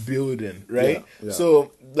and building, right? Yeah. Yeah.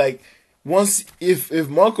 So, like, once if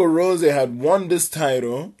Marco Rose had won this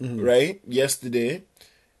title, right, yesterday,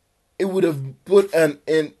 it would have put an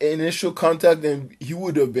initial contact, and he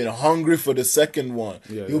would have been hungry for the second one.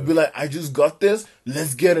 Yeah, he would be like, I just got this,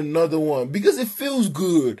 let's get another one. Because it feels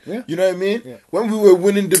good. Yeah. You know what I mean? Yeah. When we were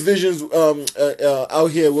winning divisions out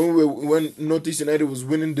here, when Northeast United was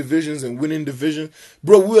winning divisions,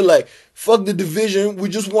 bro, we were like, fuck the division, we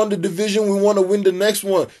just won the division, we want to win the next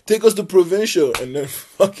one. Take us to provincial. And then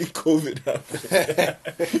fucking COVID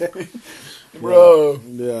happened. Bro,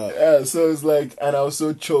 yeah. So it's like, and I was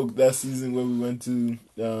so choked that season when we went to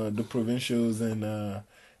the provincials and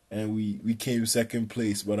we came second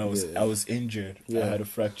place, but I was injured. I had a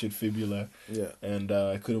fractured fibula, and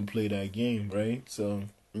I couldn't play that game, right? So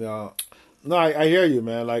no, I hear you,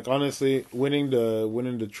 man. Like honestly, winning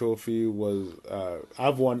the trophy was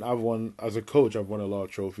I've won as a coach. I've won a lot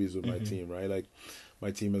of trophies with my team, right? Like. My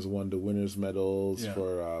team has won the winners' medals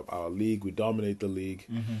for our league. We dominate the league,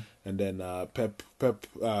 and then Pep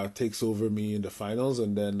takes over me in the finals,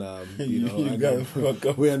 and then we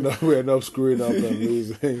end up screwing up and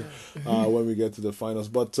losing when we get to the finals.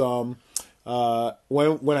 But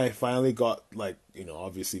when I finally got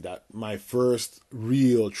obviously that my first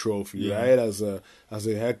real trophy, right, as a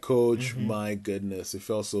head coach, my goodness, it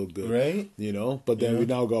felt so good, right? But then we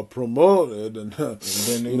now got promoted, and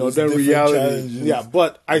then reality,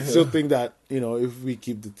 but I still think that if we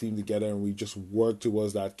keep the team together and we just work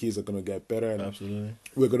towards that, kids are gonna get better, and absolutely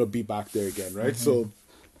we're gonna be back there again, right? So.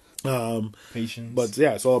 Patience, but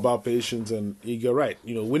yeah, it's all about patience, and you're right.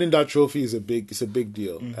 Winning that trophy is a big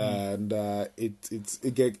deal, and it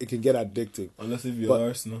can get addicting. Unless if you're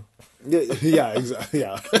Arsenal. Yeah, exactly.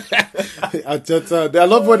 Yeah, I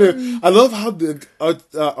love how the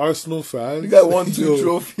Arsenal fans. You got 1, 2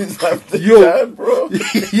 trophies after that, bro.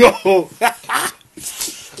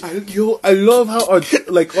 I love how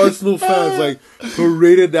Arsenal fans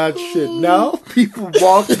paraded that shit. Now people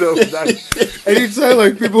mock them.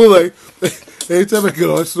 Anytime an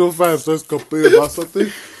Arsenal fan starts complaining about something,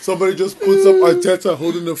 somebody just puts up Arteta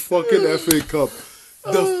holding the fucking FA Cup.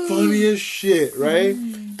 The funniest shit, right?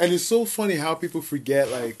 And it's so funny how people forget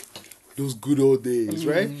those good old days,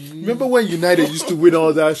 right? Remember when United used to win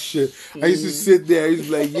all that shit? I used to sit there, I used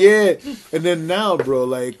to be like, yeah. And then now, bro,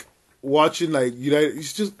 watching United,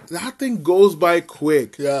 it's just that thing goes by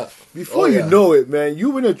quick. Yeah. Before you know it, man, you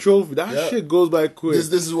win a trophy, that shit goes by quick.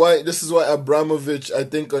 This is why Abramovich, I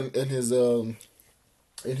think in his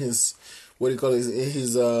what do you call it? In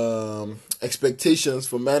his expectations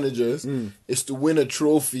for managers is to win a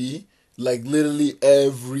trophy literally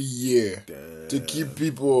every year. Damn. To keep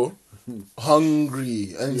people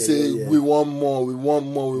hungry and we want more, we want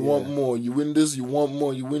more, we want more. You win this, you want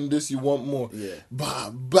more. You win this, you want more. Yeah. But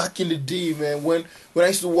back in the day, man, when I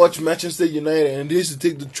used to watch Manchester United and they used to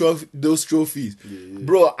take those trophies,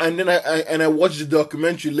 bro, and then I watched the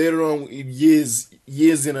documentary later on, years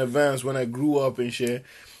in advance when I grew up and shit,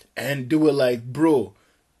 and they were like, bro,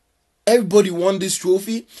 everybody won this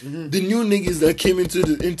trophy. The new niggas that came into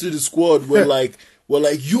the squad were like.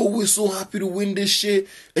 Yo, we're so happy to win this shit.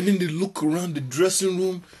 And then they look around the dressing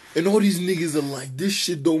room and all these niggas are like, this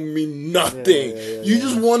shit don't mean nothing. You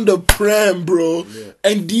just won the Prem, bro. Yeah.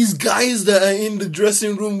 And these guys that are in the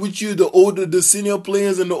dressing room with you, the senior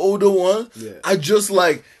players and the older ones, are just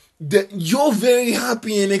you're very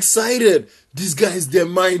happy and excited. These guys, their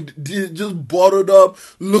mind, they're just bottled up,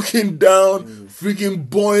 looking down, freaking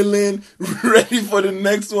boiling, ready for the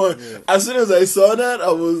next one. Yeah. As soon as I saw that,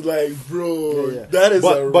 I was like, bro, that is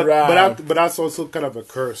a wrap. But that's also kind of a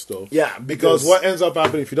curse, though. Yeah, because what ends up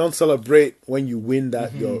happening, if you don't celebrate when you win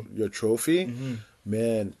that your trophy,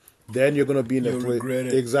 man, then you're gonna be in a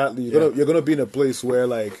place. Exactly, you're gonna be in a place where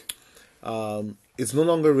it's no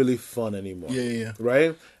longer really fun anymore. Yeah.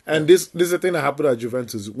 Right? And this is the thing that happened at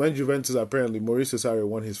Juventus. When Juventus, apparently, Maurizio Sarri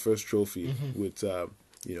won his first trophy with,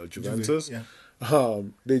 Juventus.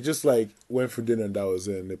 They just like went for dinner and that was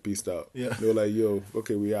it, and they peaced out. Yeah. They were like, "Yo,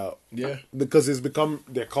 okay, we out." Yeah, because it's become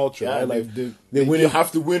their culture. yeah. Right? Like They win. You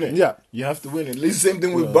have to win it. Yeah, you have to win it. At least same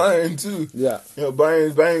thing with Bayern too. Yeah, you know,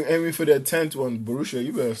 Bayern aiming for their 10th one. Borussia,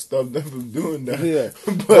 you better stop them from doing that. Yeah,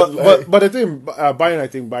 but I think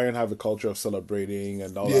Bayern have a culture of celebrating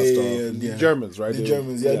and all that stuff. Yeah. The Germans, right?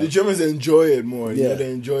 The Germans enjoy it more. Yeah, they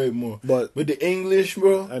enjoy it more. But the English,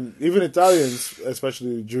 bro, and even Italians,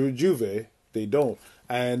 especially Juve, they don't.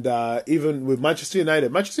 And even with Manchester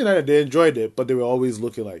United, they enjoyed it, but they were always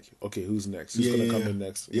looking like, okay, who's next? Who's gonna come in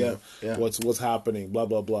next? You know, what's happening? Blah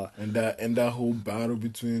blah blah. And that whole battle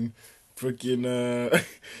between freaking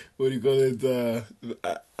what do you call it?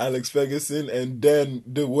 Alex Ferguson and then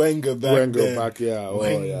the Wenger back. Yeah. Oh,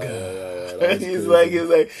 Wenger. He's like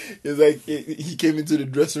he came into the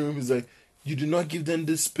dressing room. He's like, you do not give them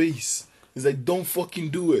this space. He's like, don't fucking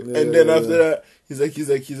do it. And then after that, he's like.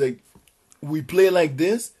 We play like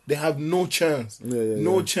this, they have no chance.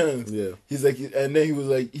 No chance. Yeah. He's like, and then he was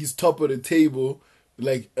like, he's top of the table,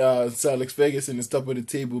 like Sir Alex Ferguson is top of the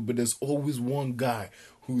table, but there's always one guy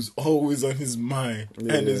who's always on his mind,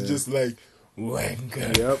 and it's just like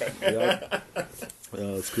Wenger. Yep.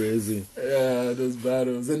 Oh, it's crazy. Yeah, those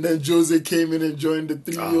battles, and then Jose came in and joined the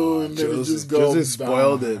trio, and then it just goes. Jose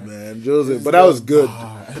spoiled it, man. But that was good.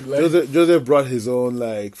 Jose brought his own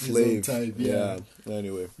like flavor. Type, yeah.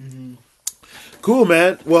 Anyway. Mm-hmm. Cool,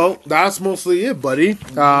 man. Well, that's mostly it, buddy.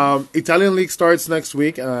 Italian League starts next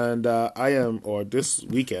week, and this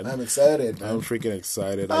weekend. I'm excited, man. I'm freaking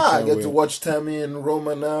excited. I get to watch Tammy and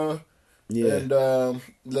Roma now. Yeah. And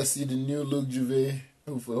let's see the new Luke Juve.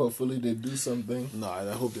 Hopefully they do something. No, I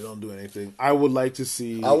hope they don't do anything. I would like to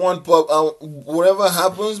see... I want... whatever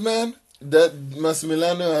happens, man, that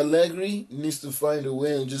Massimiliano Allegri needs to find a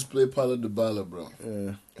way and just play Paulo Dybala, bro.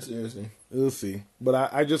 Yeah. Seriously. We'll see.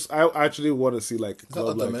 But I actually want to see like a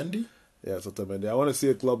club like Otamendi? Yeah, it's Otamendi. I want to see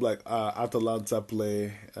a club like Atalanta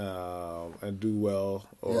play and do well,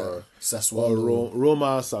 or Sassuolo, or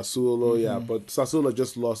Roma, Sassuolo. Mm-hmm. Yeah, but Sassuolo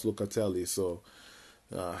just lost Locatelli, so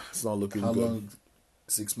it's not looking good. How long?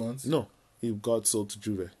 6 months? No, he got sold to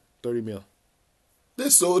Juve, 30 mil. They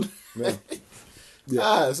sold. Yeah.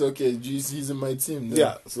 Yeah. It's okay. He's in my team now.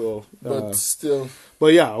 Yeah, so but still.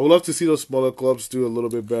 But yeah, I would love to see those smaller clubs do a little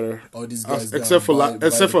bit better. All these guys, except for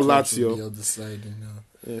Lazio. The other side, you know.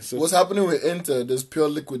 Yeah, so what's happening with Inter? There's pure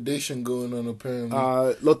liquidation going on apparently.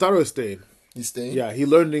 Lautaro is staying. He's staying? Yeah, he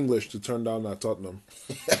learned English to turn down at Tottenham.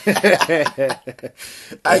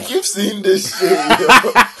 I keep seeing this shit,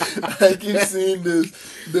 I keep seeing this.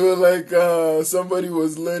 They were like, somebody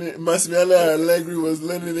was learning, Massimiliano Allegri was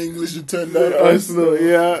learning English to turn down Arsenal.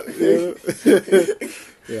 Yeah.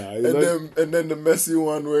 And then the Messi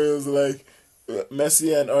one where it was like,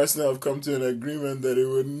 Messi and Arsenal have come to an agreement that it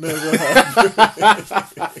would never happen.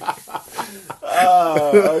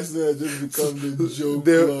 Arsenal just become the joke.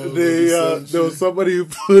 There was somebody who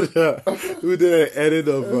did an edit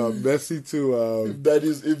of Messi to. If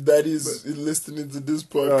that is listening to this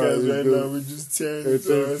podcast right now, we're just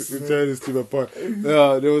tearing his team apart.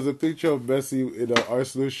 There was a picture of Messi in an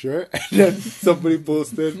Arsenal shirt, and then somebody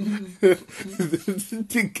posted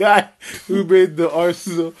the guy who made the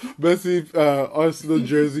Messi Arsenal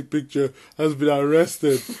jersey picture has been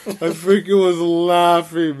arrested. I freaking was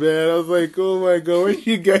laughing, man. I was like, oh my god, where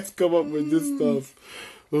you guys come up with this stuff?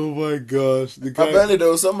 Oh my gosh. Apparently there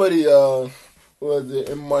was somebody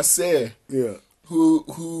in Marseille. Yeah. Who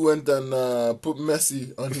went and put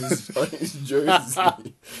Messi on his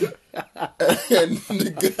jersey. And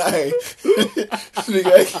the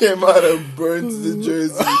guy came out and burnt the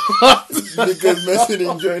jersey because Messi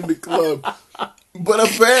didn't join the club. But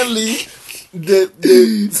apparently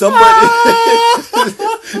somebody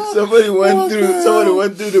went through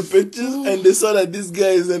the pictures and they saw that this guy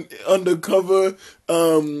is an undercover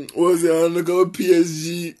undercover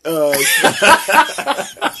PSG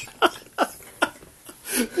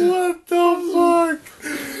what the fuck?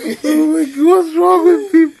 Oh my god, what's wrong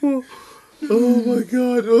with people? Oh my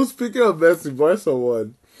god. Oh, speaking of Messi, Barca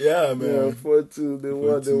won. Yeah, man. Yeah, 4-2. They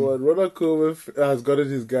won. Ronald Koeman has gotten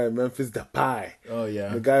his guy, Memphis Depay. Oh,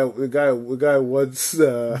 yeah. The guy wants...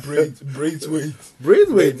 Braithwaite.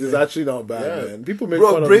 Braithwaite is actually not bad, man. People make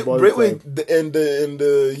fun of him all the time. In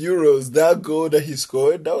the Euros, that goal that he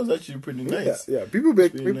scored, that was actually pretty nice. Yeah. People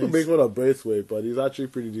make fun of Braithwaite, but he's actually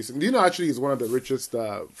pretty decent. Do you know, actually, he's one of the richest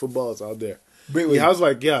footballers out there. Braithwaite. He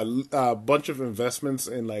has, a bunch of investments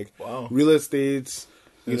in, real estate...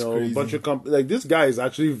 That's crazy. A bunch of this guy is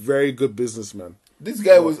actually a very good businessman. This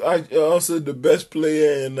guy was also the best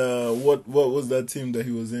player in what was that team that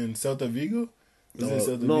he was in? Celta Vigo?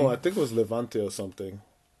 No, I think it was Levante or something.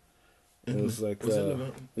 It was like was it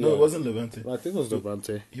Levante? No, it wasn't Levante. I think it was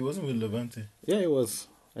Levante. He wasn't with Levante. Yeah, it was.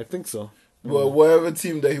 I think so. Well, whatever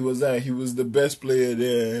team that he was at, he was the best player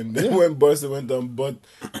there. And then when Barca went down,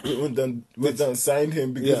 signed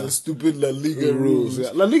him because of stupid La Liga rules. Yeah.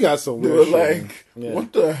 La Liga has some weird shit. They were like,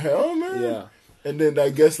 what the hell, man? Yeah. And then I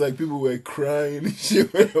guess like people were crying and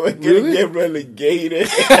shit when they were going to get relegated.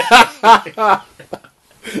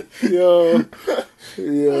 Yo,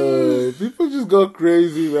 people just go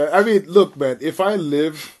crazy, man. I mean, look, man. If I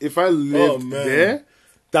lived there,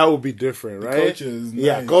 that would be different, right? Culture is nice.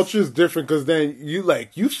 Yeah, culture is different because then you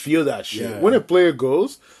feel that shit when a player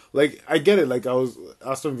goes. Like I get it. Like I was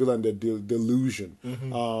Aston Villa and the delusion,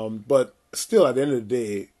 but still at the end of the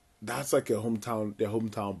day, that's like their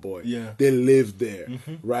hometown boy. Yeah, they live there,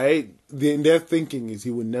 right? Their thinking is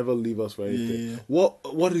he would never leave us for anything. Yeah.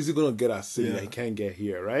 What is he gonna get at City that he can't get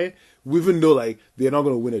here, right? Even though like they're not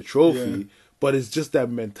gonna win a trophy, but it's just that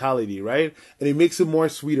mentality, right? And it makes it more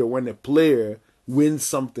sweeter when a player wins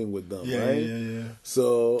something with them, right? Yeah.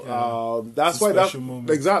 So that's why moment.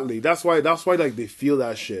 Exactly. That's why like they feel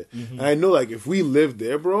that shit. And I know like if we lived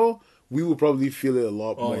there, bro, we would probably feel it a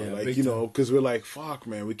lot more. Like, because we're like, fuck,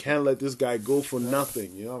 man, we can't let this guy go for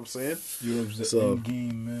nothing. You know what I'm saying? Europe's the end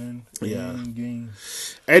game, man. End game.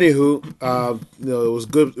 Anywho, it was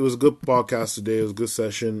good. It was a good podcast today. It was a good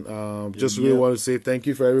session. Just really want to say thank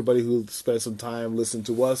you for everybody who spent some time listening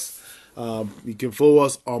to us. You can follow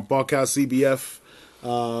us on Podcast CBF,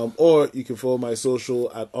 or you can follow my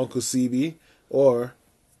social at Uncle CB, or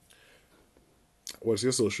what's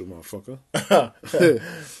your social, motherfucker?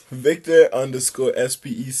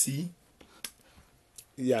 Victor_SPEC.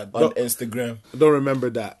 Yeah, on Instagram. Don't remember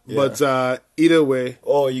that, but either way.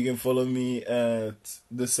 Or you can follow me at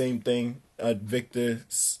the same thing at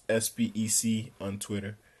VictorSPEC on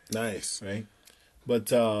Twitter. Nice, right?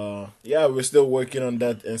 But we're still working on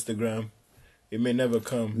that Instagram. It may never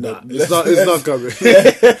come. Nah, it's not coming.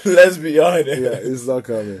 Let's be honest. Yeah, it's not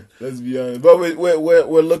coming. Let's be honest. But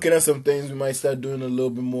we're looking at some things. We might start doing a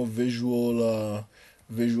little bit more visual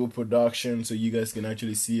production, so you guys can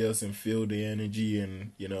actually see us and feel the energy,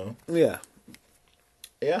 and Yeah.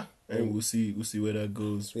 And we'll see where that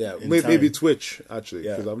goes. Yeah, maybe Twitch actually,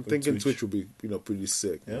 because I'm thinking Twitch will be pretty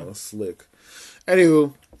sick, slick.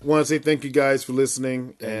 Anywho, want to say thank you guys for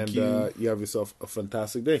listening, and you have yourself a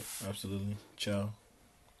fantastic day. Absolutely. Ciao.